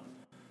don't know.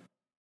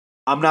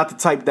 I'm not the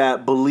type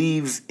that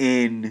believes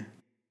in,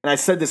 and I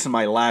said this in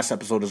my last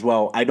episode as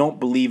well, I don't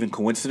believe in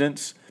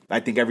coincidence. I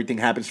think everything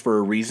happens for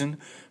a reason.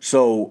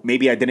 So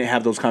maybe I didn't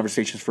have those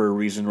conversations for a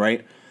reason,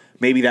 right?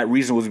 Maybe that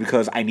reason was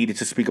because I needed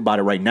to speak about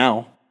it right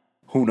now.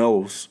 Who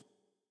knows?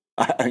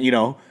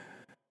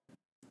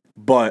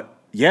 But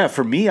yeah,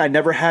 for me, I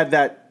never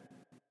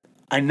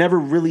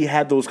really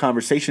had those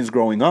conversations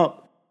growing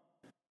up.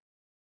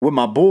 With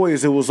my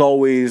boys, it was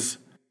always,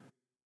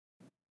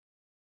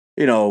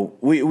 we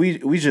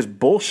just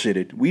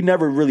bullshitted. We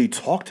never really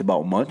talked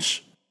about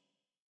much.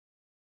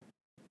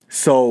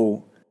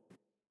 So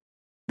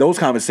those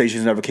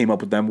conversations never came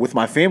up with them. With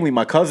my family,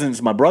 my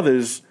cousins, my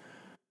brothers,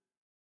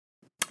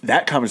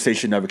 that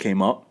conversation never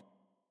came up.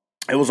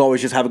 It was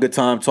always just have a good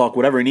time, talk,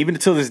 whatever. And even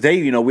until this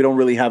day, we don't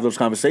really have those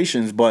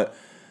conversations, but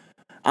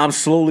I'm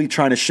slowly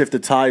trying to shift the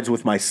tides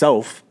with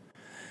myself.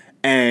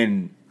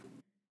 And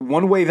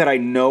one way that I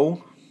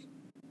know,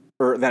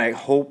 or that I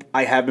hope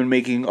I have been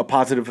making a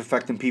positive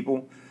effect in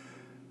people,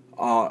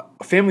 a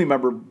family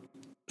member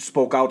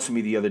spoke out to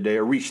me the other day,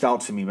 or reached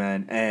out to me,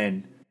 man,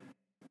 and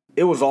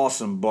it was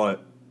awesome.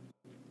 But,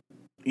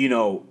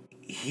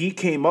 he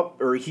came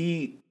up, or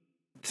he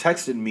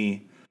texted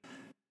me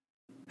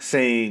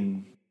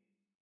saying,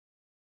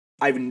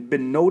 I've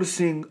been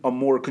noticing a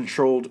more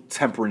controlled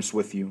temperance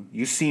with you.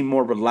 You seem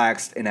more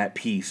relaxed and at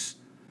peace.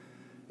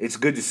 It's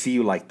good to see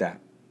you like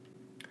that.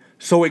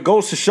 So it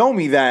goes to show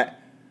me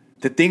that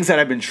the things that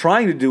I've been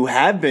trying to do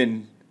have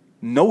been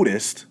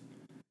noticed,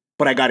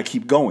 but I got to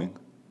keep going.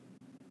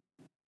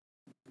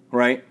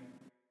 Right?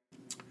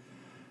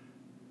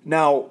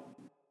 Now,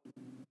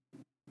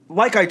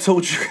 like I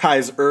told you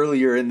guys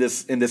earlier in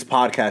this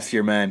podcast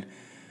here, man,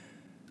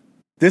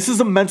 this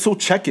is a mental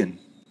check-in.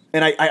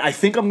 And I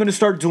think I'm going to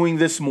start doing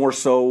this more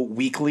so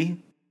weekly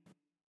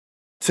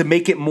to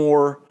make it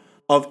more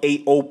of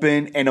a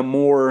open and a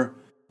more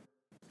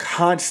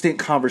constant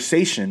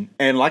conversation.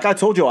 And like I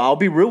told you, I'll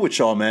be real with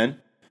y'all, man.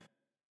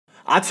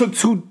 I took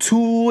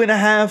two and a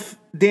half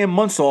damn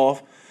months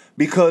off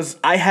because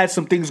I had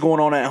some things going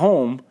on at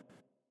home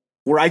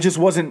where I just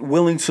wasn't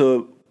willing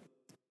to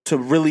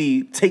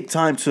really take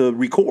time to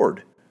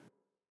record.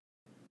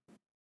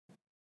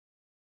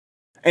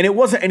 And it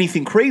wasn't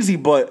anything crazy,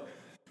 but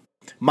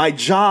my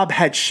job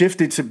had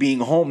shifted to being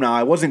home now.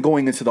 I wasn't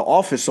going into the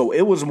office, so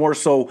it was more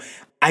so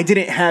I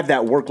didn't have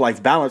that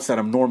work-life balance that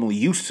I'm normally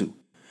used to.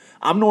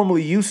 I'm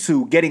normally used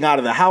to getting out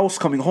of the house,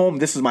 coming home.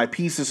 This is my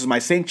peace. This is my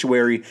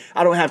sanctuary.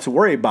 I don't have to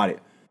worry about it.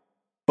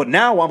 But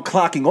now I'm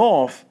clocking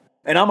off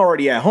and I'm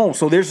already at home,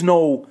 so there's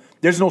no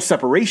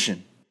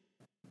separation.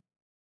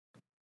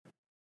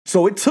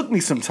 So it took me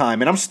some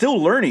time, and I'm still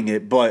learning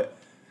it, but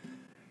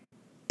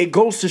it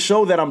goes to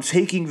show that I'm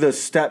taking the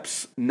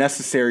steps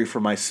necessary for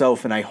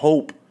myself, and I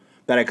hope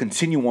that I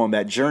continue on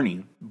that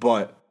journey.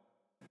 But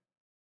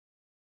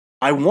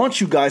I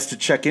want you guys to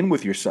check in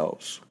with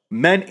yourselves,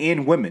 men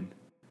and women.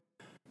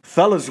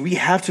 Fellas, we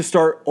have to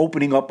start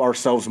opening up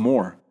ourselves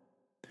more.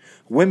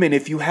 Women,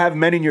 if you have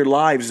men in your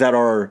lives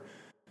that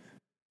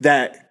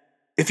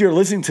if you're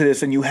listening to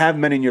this and you have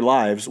men in your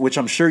lives, which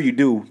I'm sure you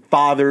do,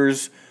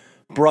 fathers,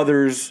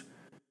 brothers,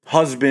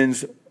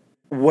 husbands,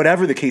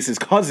 whatever the case is,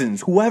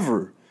 cousins,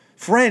 whoever,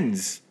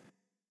 friends,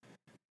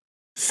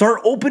 start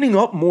opening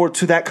up more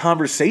to that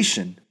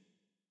conversation.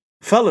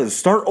 Fellas,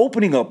 start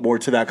opening up more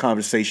to that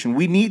conversation.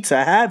 We need to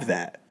have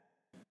that.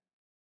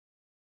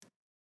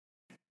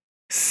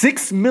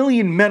 6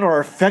 million men are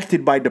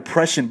affected by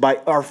depression,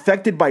 are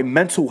affected by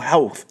mental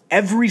health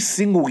every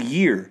single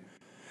year.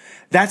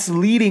 That's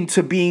leading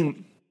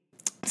to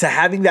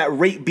having that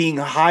rate being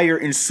higher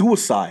in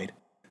suicide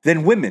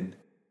than women.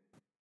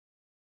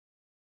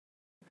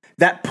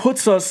 That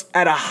puts us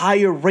at a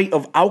higher rate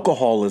of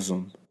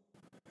alcoholism.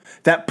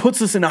 That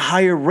puts us in a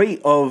higher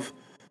rate of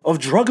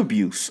drug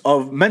abuse,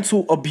 of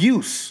mental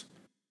abuse.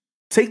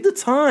 Take the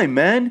time,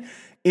 man.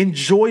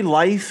 Enjoy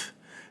life.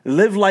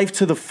 Live life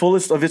to the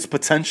fullest of its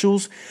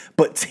potentials,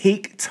 but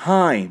take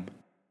time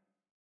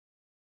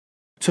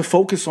to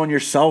focus on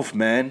yourself,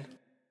 man.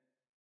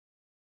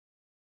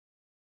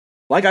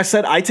 Like I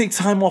said, I take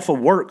time off of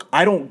work.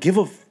 I don't give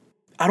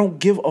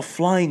a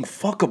flying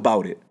fuck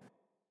about it.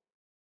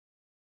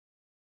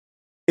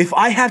 If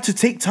I have to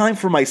take time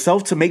for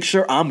myself to make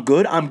sure I'm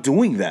good, I'm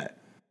doing that.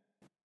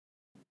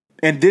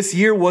 And this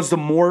year was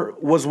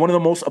one of the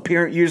most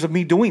apparent years of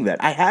me doing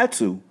that. I had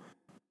to.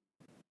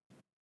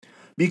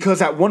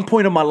 Because at one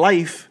point in my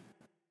life,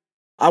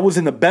 I was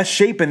in the best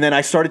shape, and then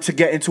I started to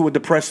get into a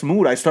depressed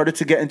mood. I started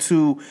to get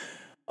into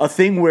a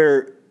thing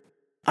where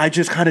I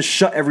just kind of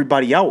shut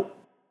everybody out.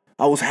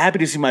 I was happy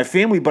to see my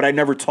family, but I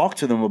never talked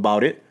to them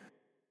about it.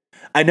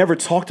 I never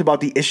talked about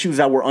the issues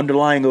that were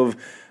underlying of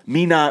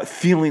me not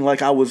feeling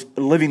like I was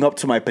living up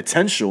to my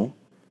potential.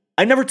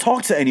 I never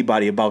talked to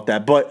anybody about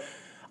that, but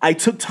I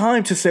took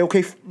time to say,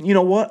 okay, you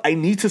know what? I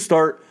need to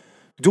start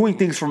doing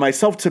things for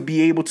myself to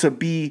be able to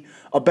be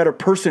a better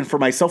person for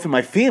myself and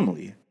my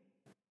family.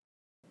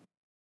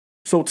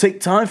 So take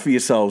time for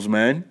yourselves,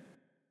 man.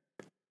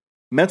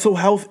 Mental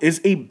health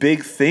is a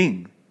big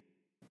thing.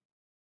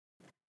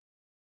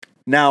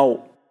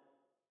 Now,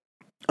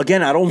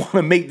 again, I don't want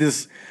to make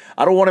this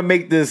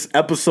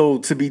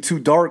episode to be too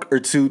dark or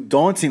too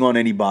daunting on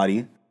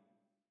anybody.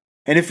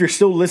 And if you're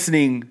still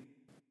listening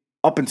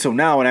up until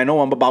now, and I know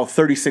I'm about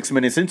 36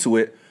 minutes into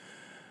it,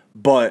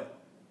 but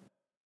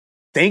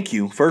thank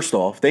you, first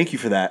off. Thank you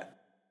for that.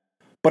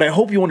 But I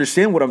hope you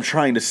understand what I'm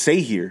trying to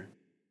say here.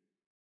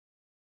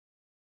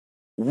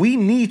 We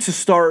need to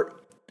start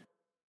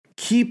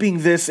keeping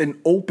this an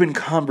open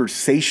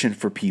conversation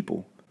for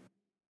people.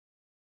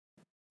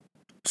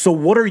 So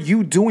what are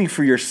you doing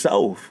for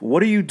yourself?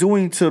 What are you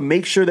doing to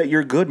make sure that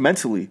you're good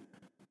mentally?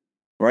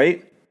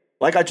 Right?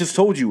 Like I just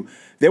told you,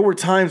 there were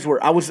times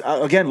where I was,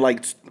 again,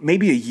 like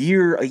maybe a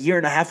year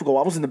and a half ago,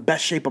 I was in the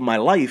best shape of my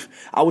life.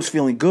 I was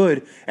feeling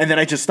good. And then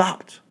I just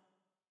stopped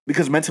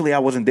because mentally I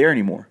wasn't there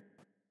anymore.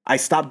 I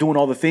stopped doing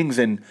all the things,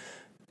 and,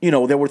 you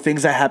know, there were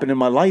things that happened in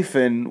my life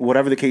and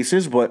whatever the case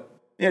is, but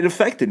it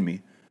affected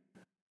me.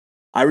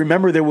 I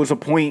remember there was a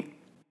point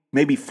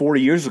maybe 4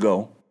 years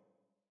ago,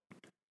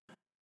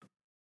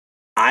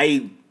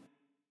 I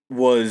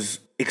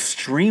was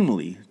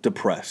extremely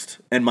depressed,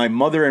 and my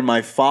mother and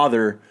my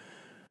father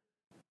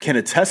can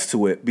attest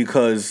to it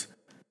because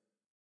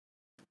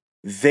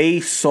they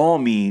saw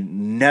me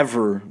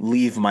never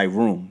leave my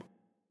room.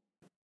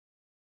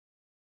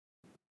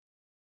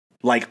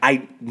 Like,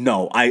 I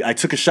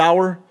took a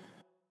shower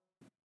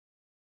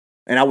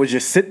and I would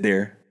just sit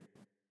there,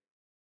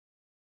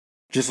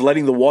 just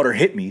letting the water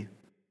hit me,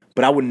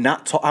 but I would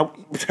not talk.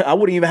 I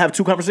wouldn't even have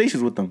two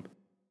conversations with them.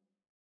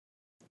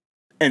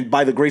 And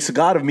by the grace of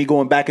God, of me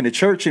going back into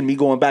church and me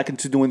going back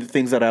into doing the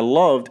things that I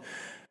loved,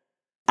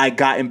 I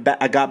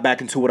got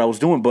back into what I was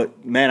doing.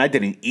 But man, I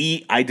didn't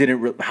eat. I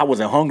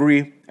wasn't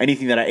hungry.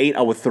 Anything that I ate,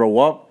 I would throw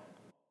up.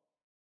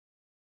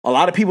 A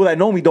lot of people that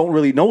know me don't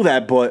really know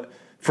that, but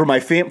from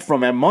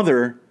my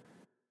mother,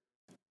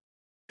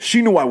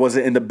 she knew I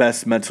wasn't in the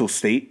best mental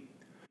state.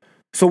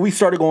 So we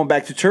started going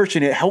back to church,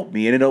 and it helped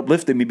me and it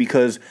uplifted me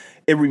because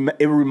it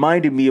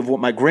reminded me of what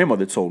my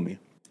grandmother told me,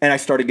 and I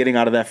started getting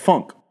out of that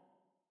funk.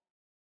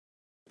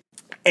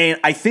 And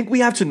I think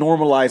we have to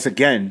normalize,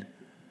 again,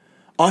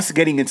 us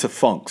getting into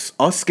funks,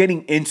 us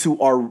getting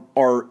into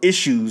our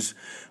issues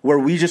where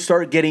we just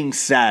start getting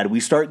sad, we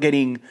start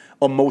getting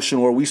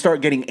emotional, or we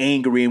start getting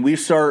angry, and we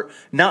start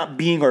not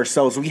being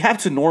ourselves. We have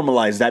to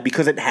normalize that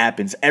because it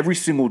happens every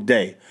single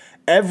day.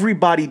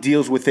 Everybody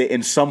deals with it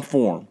in some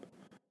form.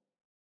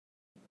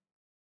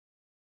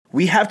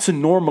 We have to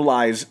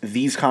normalize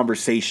these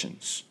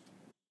conversations.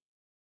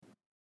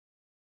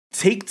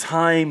 Take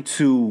time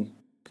to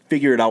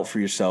figure it out for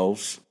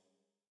yourselves.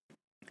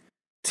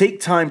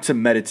 Take time to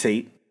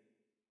meditate.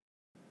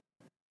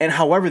 And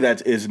however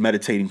that is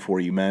meditating for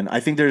you, man, I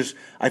think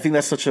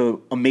that's such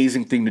an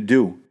amazing thing to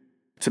do,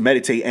 to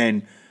meditate.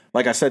 And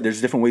like I said,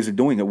 there's different ways of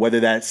doing it, whether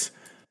that's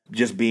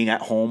just being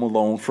at home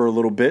alone for a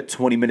little bit,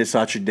 20 minutes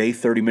out your day,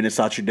 30 minutes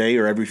out your day,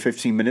 or every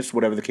 15 minutes,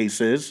 whatever the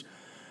case is.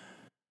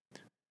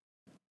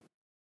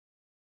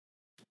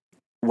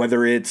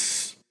 Whether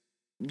it's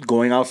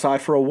going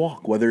outside for a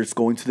walk, whether it's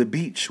going to the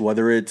beach,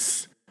 whether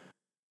it's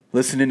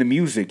listening to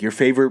music, your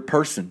favorite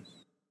person,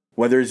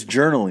 whether it's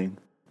journaling.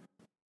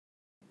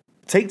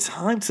 Take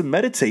time to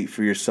meditate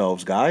for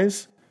yourselves,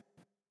 guys.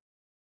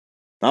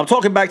 I'm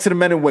talking back to the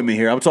men and women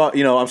here. I'm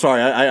sorry.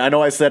 I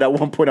know I said at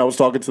one point I was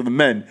talking to the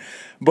men,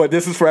 but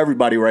this is for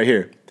everybody right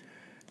here.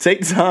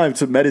 Take time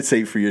to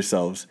meditate for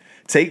yourselves.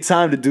 Take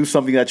time to do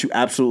something that you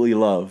absolutely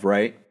love,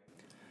 right?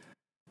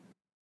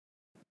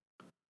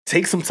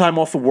 Take some time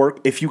off of work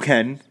if you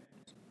can,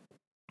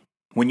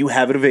 when you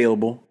have it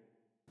available.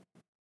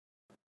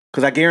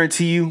 Because I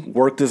guarantee you,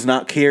 work does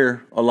not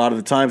care a lot of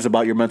the times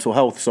about your mental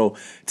health. So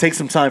take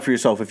some time for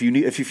yourself. If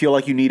you feel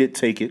like you need it,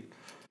 take it.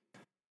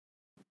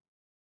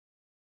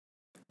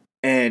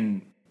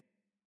 And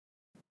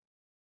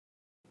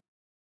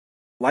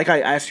like I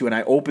asked you, and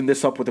I opened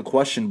this up with a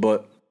question,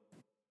 but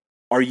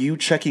are you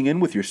checking in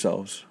with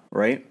yourselves,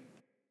 right?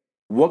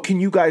 What can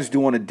you guys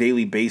do on a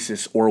daily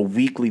basis or a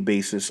weekly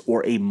basis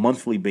or a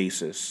monthly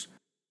basis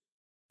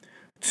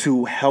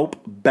to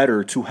help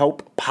better, to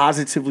help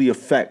positively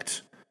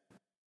affect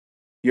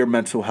your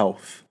mental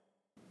health?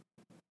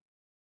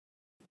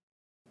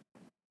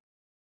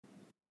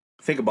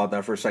 Think about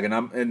that for a second.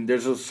 And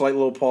there's a slight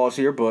little pause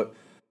here, but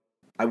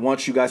I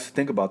want you guys to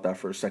think about that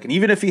for a second.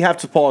 Even if you have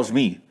to pause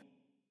me,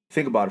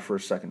 think about it for a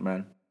second,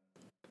 man.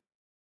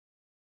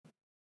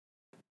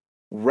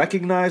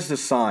 Recognize the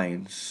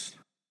signs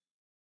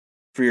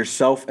for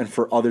yourself and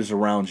for others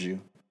around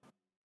you.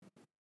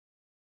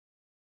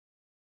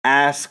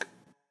 Ask,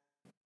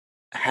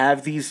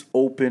 have these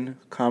open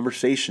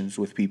conversations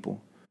with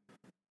people.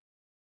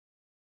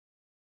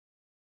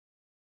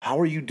 How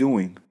are you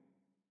doing?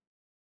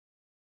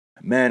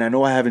 Man, I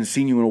know I haven't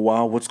seen you in a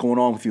while. What's going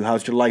on with you?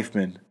 How's your life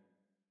been?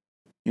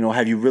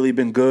 Have you really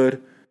been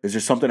good? Is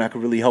there something I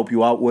could really help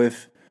you out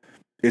with?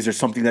 Is there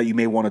something that you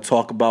may want to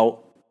talk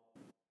about?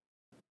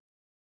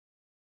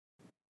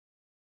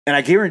 And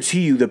I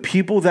guarantee you, the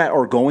people that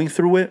are going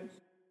through it,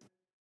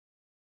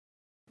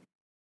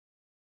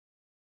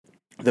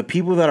 the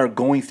people that are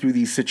going through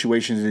these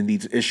situations and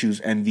these issues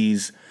and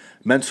these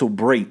mental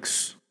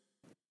breaks,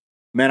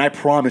 man, I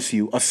promise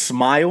you, a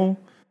smile,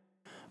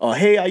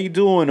 hey, how you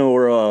doing?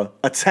 Or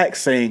a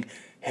text saying,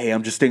 hey,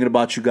 I'm just thinking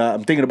about you guys.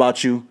 I'm thinking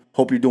about you.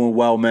 Hope you're doing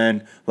well,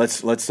 man.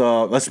 Let's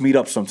meet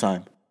up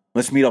sometime.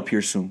 Let's meet up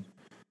here soon.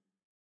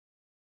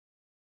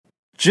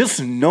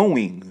 Just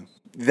knowing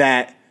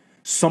that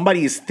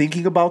somebody is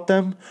thinking about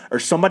them or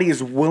somebody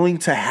is willing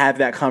to have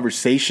that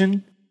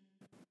conversation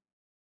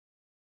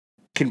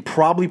can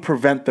probably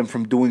prevent them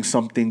from doing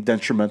something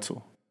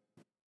detrimental,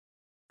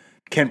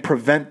 can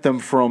prevent them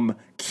from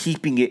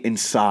keeping it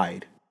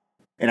inside.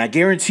 And I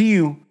guarantee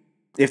you,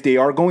 if they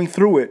are going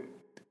through it,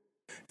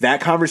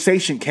 that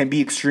conversation can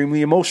be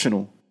extremely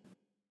emotional.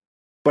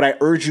 But I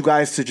urge you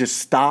guys to just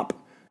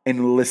stop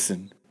and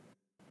listen.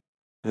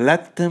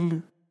 Let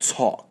them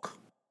talk.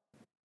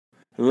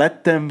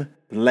 Let them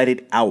let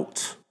it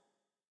out.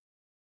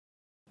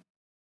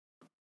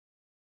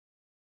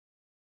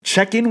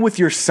 Check in with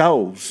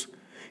yourselves.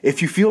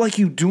 If you feel like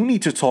you do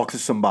need to talk to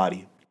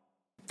somebody,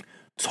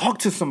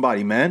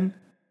 man.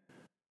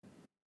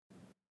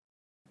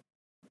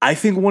 I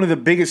think one of the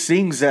biggest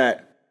things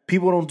that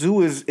people don't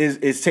do is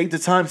take the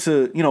time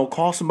to,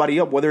 call somebody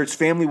up, whether it's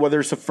family, whether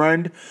it's a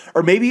friend,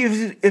 or maybe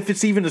if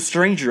it's even a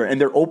stranger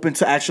and they're open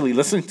to actually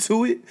listening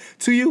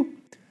to you.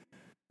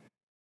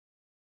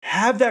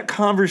 Have that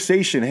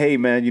conversation. Hey,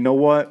 man, you know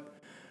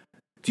what?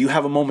 Do you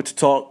have a moment to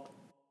talk?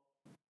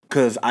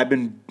 Because I've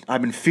been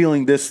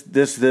feeling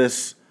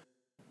this.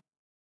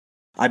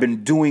 I've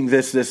been doing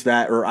this,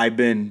 that, or I've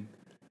been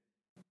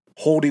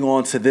holding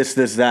on to this,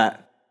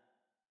 that,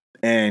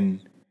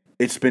 and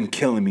it's been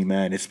killing me,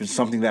 man. It's been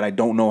something that I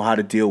don't know how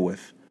to deal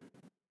with.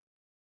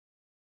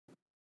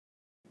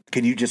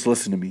 Can you just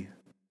listen to me?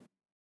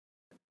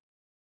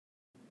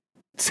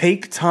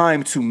 Take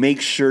time to make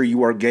sure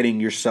you are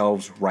getting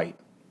yourselves right.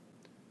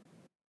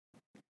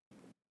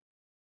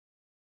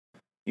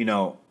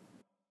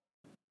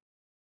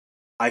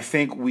 I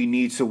think we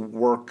need to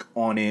work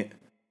on it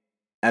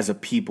as a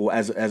people,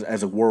 as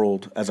a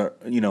world, as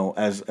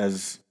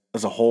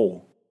a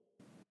whole,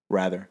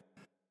 rather.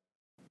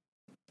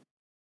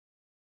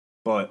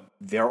 But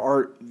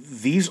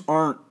these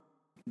aren't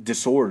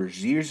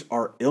disorders. These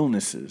are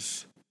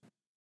illnesses,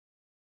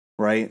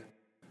 right?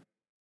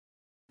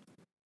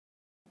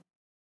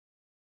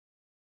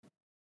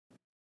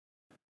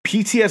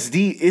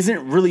 PTSD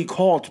isn't really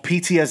called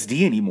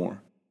PTSD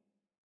anymore.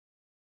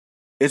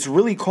 It's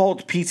really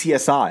called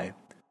PTSI,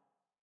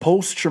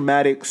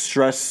 post-traumatic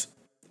stress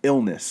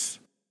illness,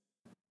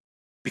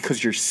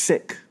 because you're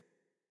sick.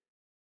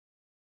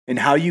 And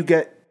how you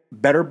get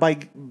better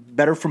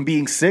from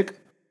being sick?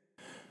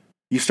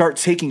 You start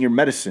taking your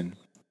medicine.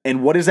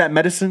 And what is that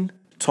medicine?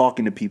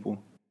 Talking to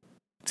people,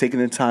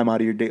 taking the time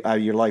out of your day, out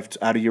of your life,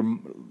 out of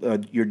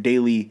your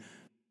daily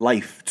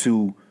life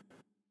to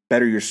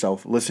better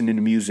yourself, listening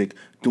to music,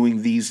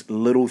 doing these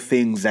little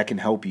things that can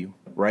help you,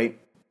 right?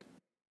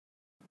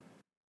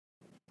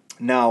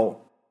 Now,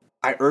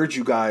 I urge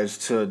you guys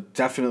to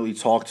definitely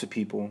talk to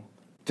people,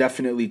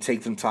 definitely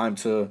take some time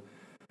to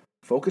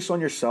focus on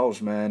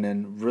yourselves, man,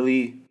 and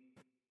really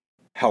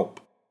help.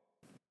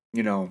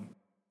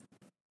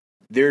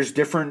 There's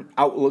different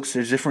outlooks,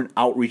 there's different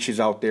outreaches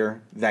out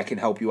there that can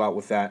help you out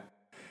with that.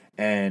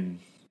 And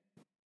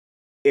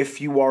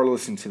if you are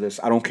listening to this,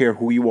 I don't care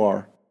who you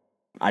are.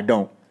 I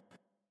don't.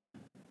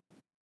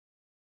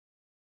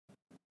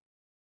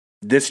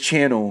 this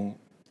channel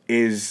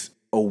is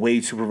a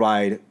way to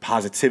provide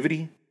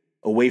positivity,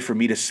 a way for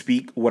me to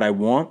speak what I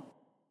want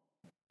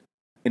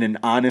in an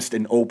honest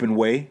and open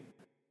way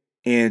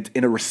and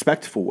in a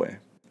respectful way.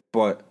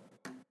 But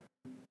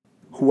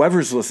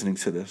whoever's listening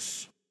to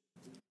this,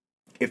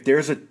 if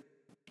there's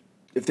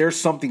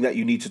something that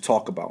you need to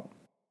talk about,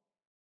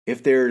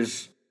 if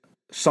there's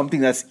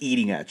something that's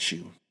eating at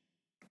you,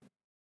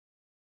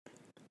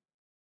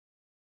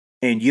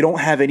 and you don't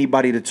have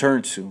anybody to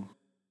turn to,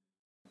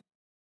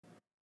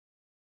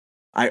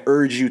 I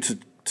urge you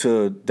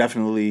to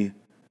definitely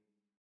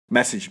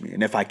message me.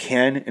 And if I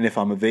can, and if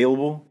I'm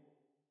available,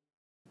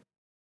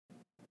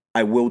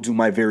 I will do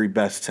my very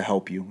best to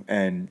help you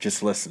and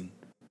just listen.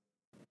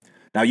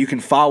 Now, you can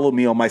follow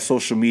me on my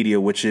social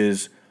media, which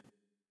is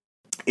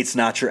It's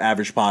Not Your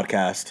Average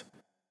Podcast.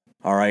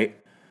 All right.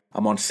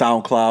 I'm on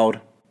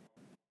SoundCloud,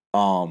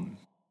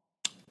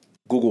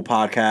 Google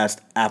Podcast,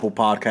 Apple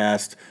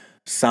Podcast,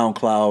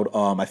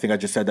 SoundCloud. I think I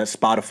just said that,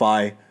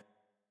 Spotify.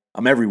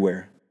 I'm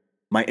everywhere.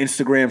 My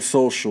Instagram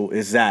social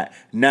is that.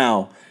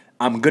 Now,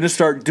 I'm going to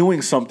start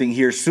doing something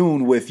here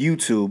soon with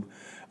YouTube.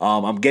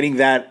 I'm getting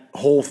that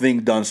whole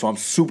thing done, so I'm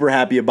super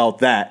happy about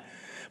that.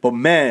 But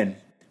man,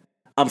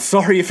 I'm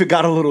sorry if it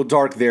got a little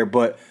dark there,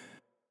 but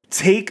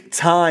take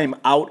time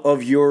out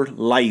of your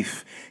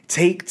life.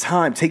 Take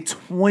time. Take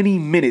 20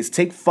 minutes.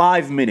 Take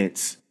 5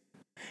 minutes.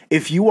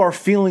 If you are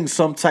feeling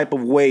some type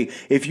of way,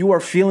 if you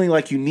are feeling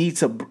like you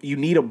need a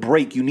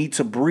break, you need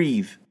to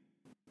breathe.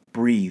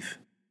 Breathe.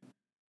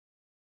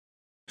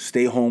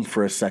 Stay home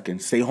for a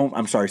second. Stay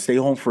home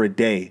for a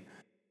day.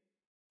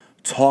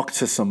 Talk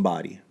to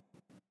somebody.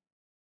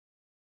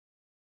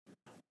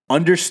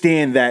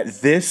 Understand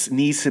that this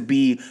needs to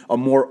be a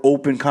more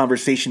open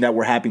conversation that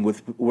we're having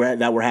with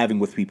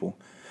people.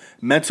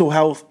 Mental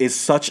health is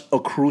such a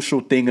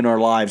crucial thing in our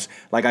lives.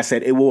 Like I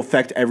said, it will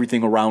affect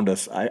everything around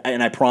us,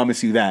 and I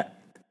promise you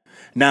that.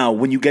 Now,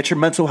 when you get your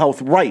mental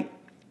health right,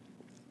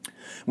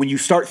 when you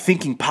start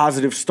thinking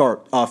positive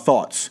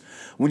thoughts,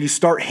 when you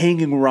start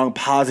hanging around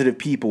positive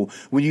people,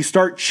 when you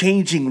start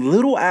changing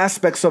little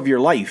aspects of your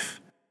life,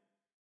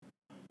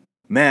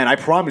 man, I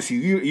promise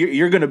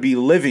you're going to be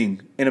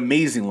living an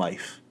amazing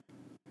life.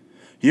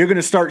 You're going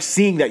to start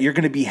seeing that you're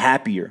going to be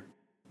happier.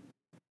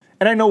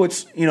 And I know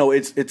it's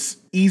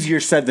easier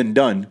said than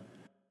done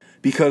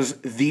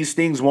because these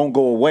things won't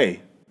go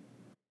away.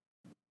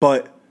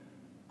 But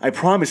I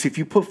promise if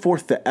you put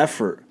forth the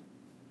effort,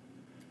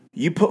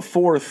 you put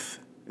forth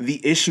the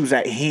issues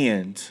at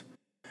hand,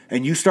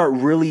 and you start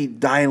really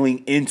dialing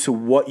into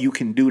what you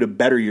can do to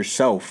better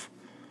yourself,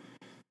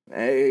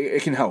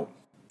 it can help.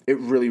 It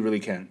really,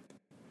 really can.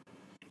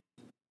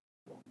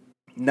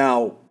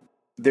 Now,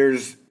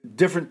 there's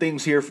different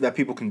things here that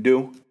people can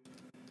do.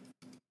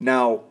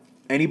 Now,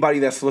 anybody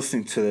that's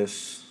listening to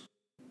this,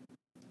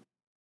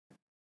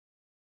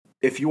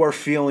 if you are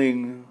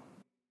feeling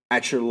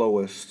at your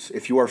lowest,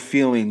 if you are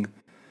feeling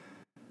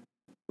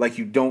like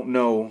you don't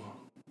know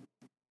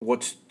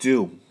what to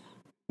do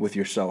with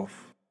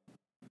yourself,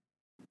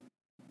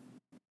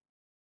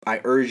 I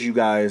urge you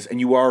guys, and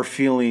you are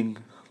feeling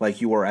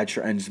like you are at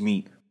your ends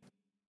meet,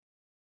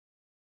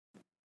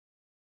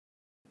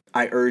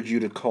 I urge you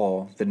to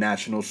call the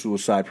National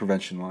Suicide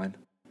Prevention Line.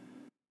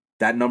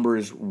 That number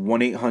is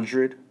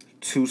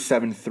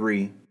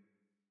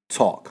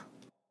 1-800-273-TALK.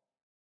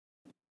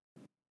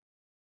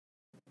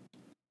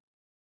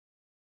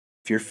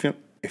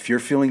 If you're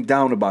feeling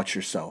down about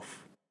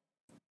yourself,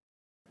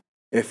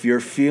 if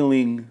you're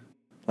feeling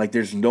like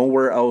there's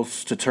nowhere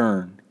else to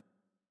turn,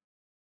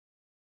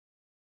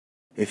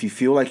 if you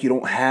feel like you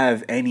don't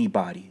have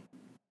anybody,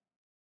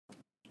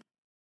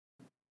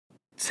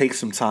 take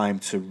some time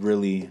to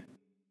really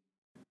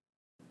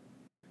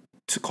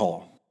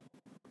call.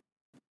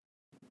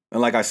 And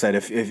like I said,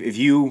 if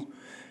you,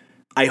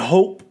 I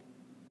hope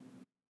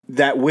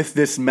that with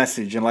this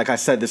message, and like I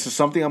said, this is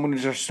something I'm going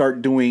to just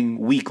start doing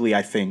weekly,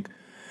 I think,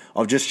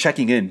 of just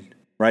checking in,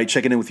 right?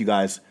 Checking in with you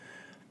guys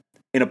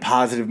in a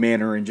positive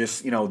manner, and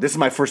just, this is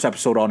my first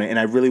episode on it, and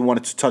I really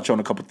wanted to touch on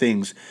a couple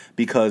things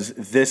because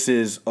this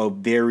is a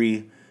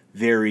very,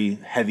 very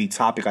heavy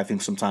topic, I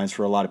think, sometimes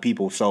for a lot of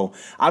people. So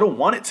I don't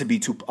want it to be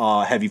too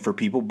heavy for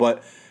people,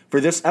 but for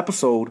this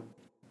episode,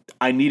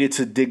 I needed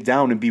to dig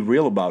down and be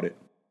real about it.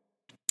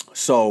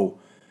 So,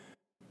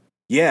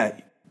 yeah,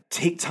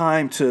 take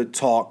time to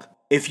talk.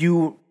 If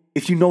you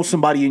know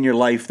somebody in your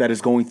life that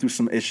is going through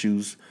some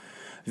issues,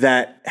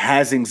 that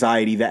has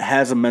anxiety, that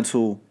has a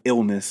mental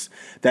illness,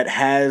 that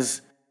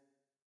has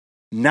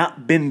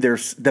not been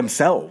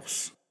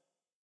themselves.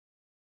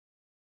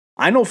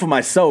 I know for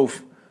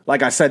myself,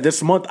 like I said,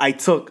 this month I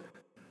took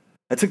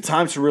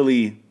time to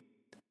really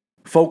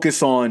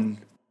focus on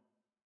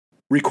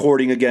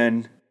recording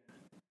again,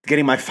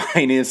 getting my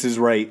finances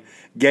right,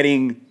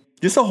 getting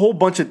just a whole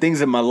bunch of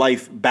things in my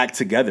life back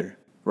together,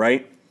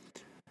 right?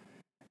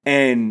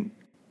 And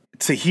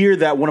to hear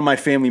that one of my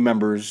family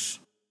members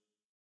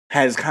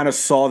has kind of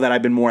saw that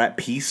I've been more at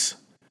peace,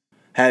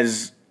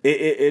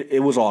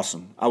 it was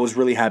awesome. I was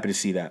really happy to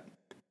see that.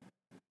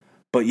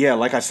 But yeah,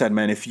 like I said,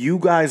 man, if you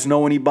guys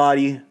know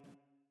anybody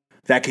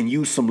that can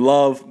use some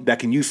love, that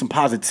can use some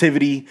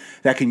positivity,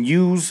 that can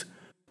use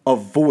a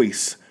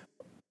voice,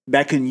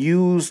 that can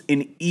use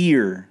an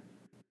ear.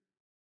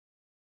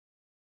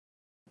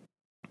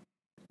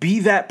 Be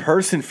that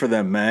person for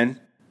them, man.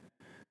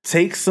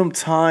 Take some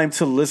time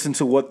to listen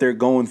to what they're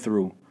going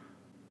through.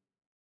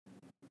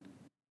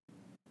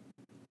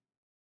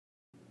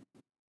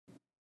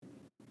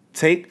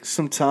 Take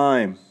some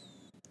time.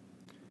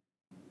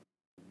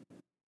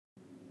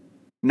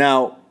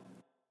 Now,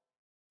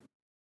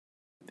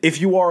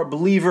 if you are a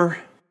believer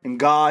in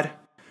God,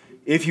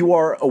 if you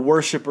are a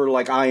worshiper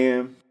like I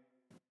am,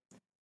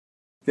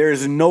 there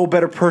is no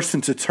better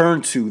person to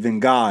turn to than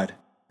God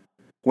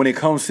when it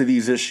comes to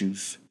these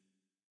issues.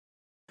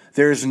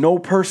 There is no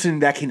person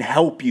that can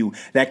help you,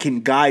 that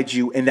can guide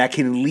you, and that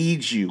can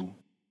lead you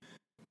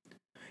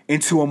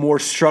into a more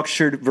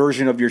structured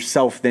version of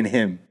yourself than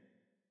Him.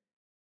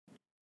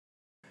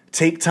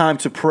 Take time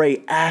to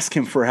pray. Ask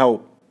Him for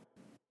help.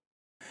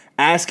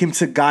 Ask Him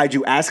to guide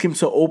you. Ask Him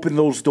to open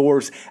those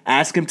doors.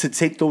 Ask Him to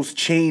take those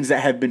chains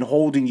that have been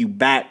holding you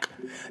back,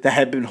 that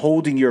have been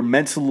holding your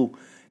mental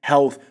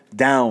health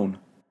down.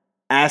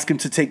 Ask Him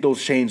to take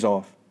those chains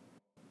off.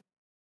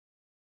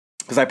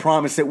 Because I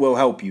promise it will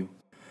help you.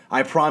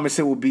 I promise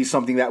it will be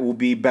something that will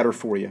be better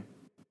for you.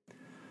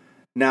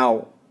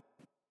 Now,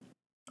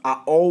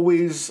 I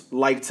always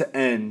like to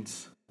end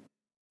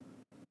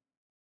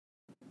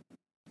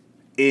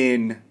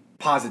in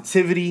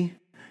positivity,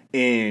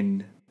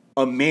 in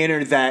a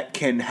manner that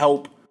can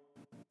help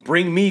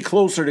bring me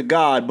closer to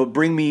God, but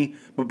bring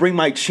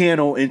my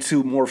channel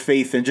into more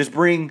faith and just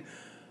bring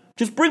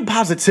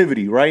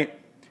positivity, right?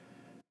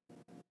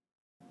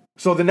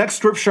 So the next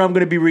scripture I'm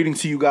going to be reading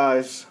to you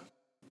guys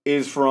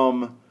is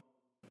from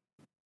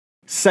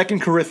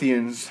 2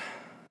 Corinthians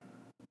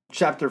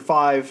chapter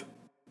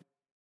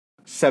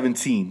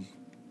 5:17.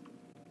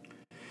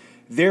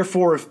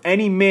 Therefore, if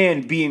any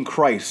man be in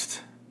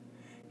Christ,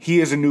 he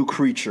is a new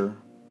creature.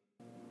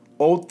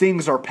 Old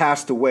things are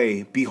passed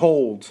away.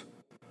 Behold,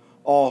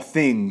 all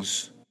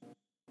things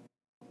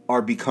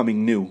are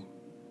becoming new.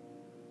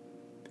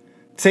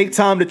 Take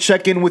time to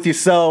check in with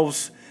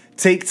yourselves.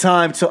 Take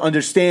time to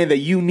understand that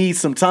you need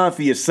some time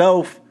for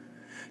yourself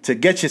to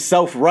get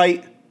yourself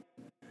right.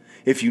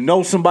 If you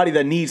know somebody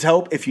that needs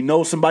help, if you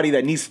know somebody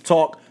that needs to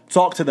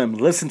talk to them,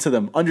 listen to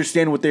them,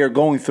 understand what they are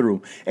going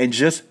through, and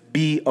just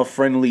be a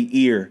friendly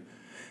ear.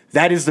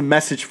 That is the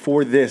message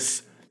for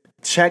this.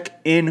 Check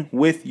in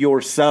with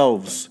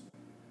yourselves.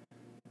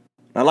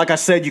 Now, like I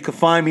said, you can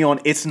find me on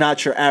It's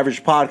Not Your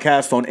Average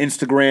Podcast on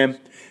Instagram.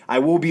 I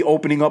will be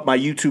opening up my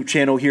YouTube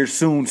channel here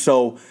soon,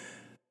 so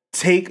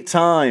take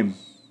time.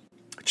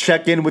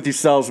 Check in with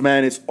yourselves,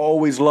 man. It's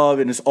always love,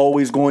 and it's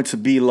always going to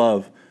be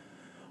love.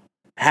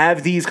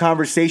 Have these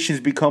conversations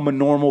become a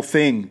normal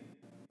thing.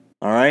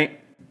 All right?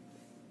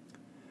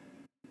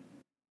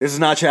 This is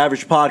Not Your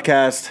Average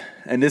Podcast,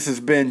 and this has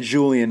been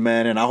Julian,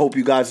 man. And I hope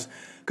you guys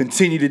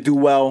continue to do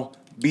well,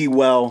 be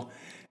well,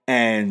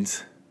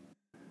 and,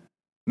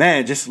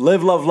 man, just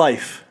live, love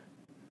life.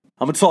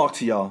 I'm going to talk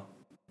to y'all.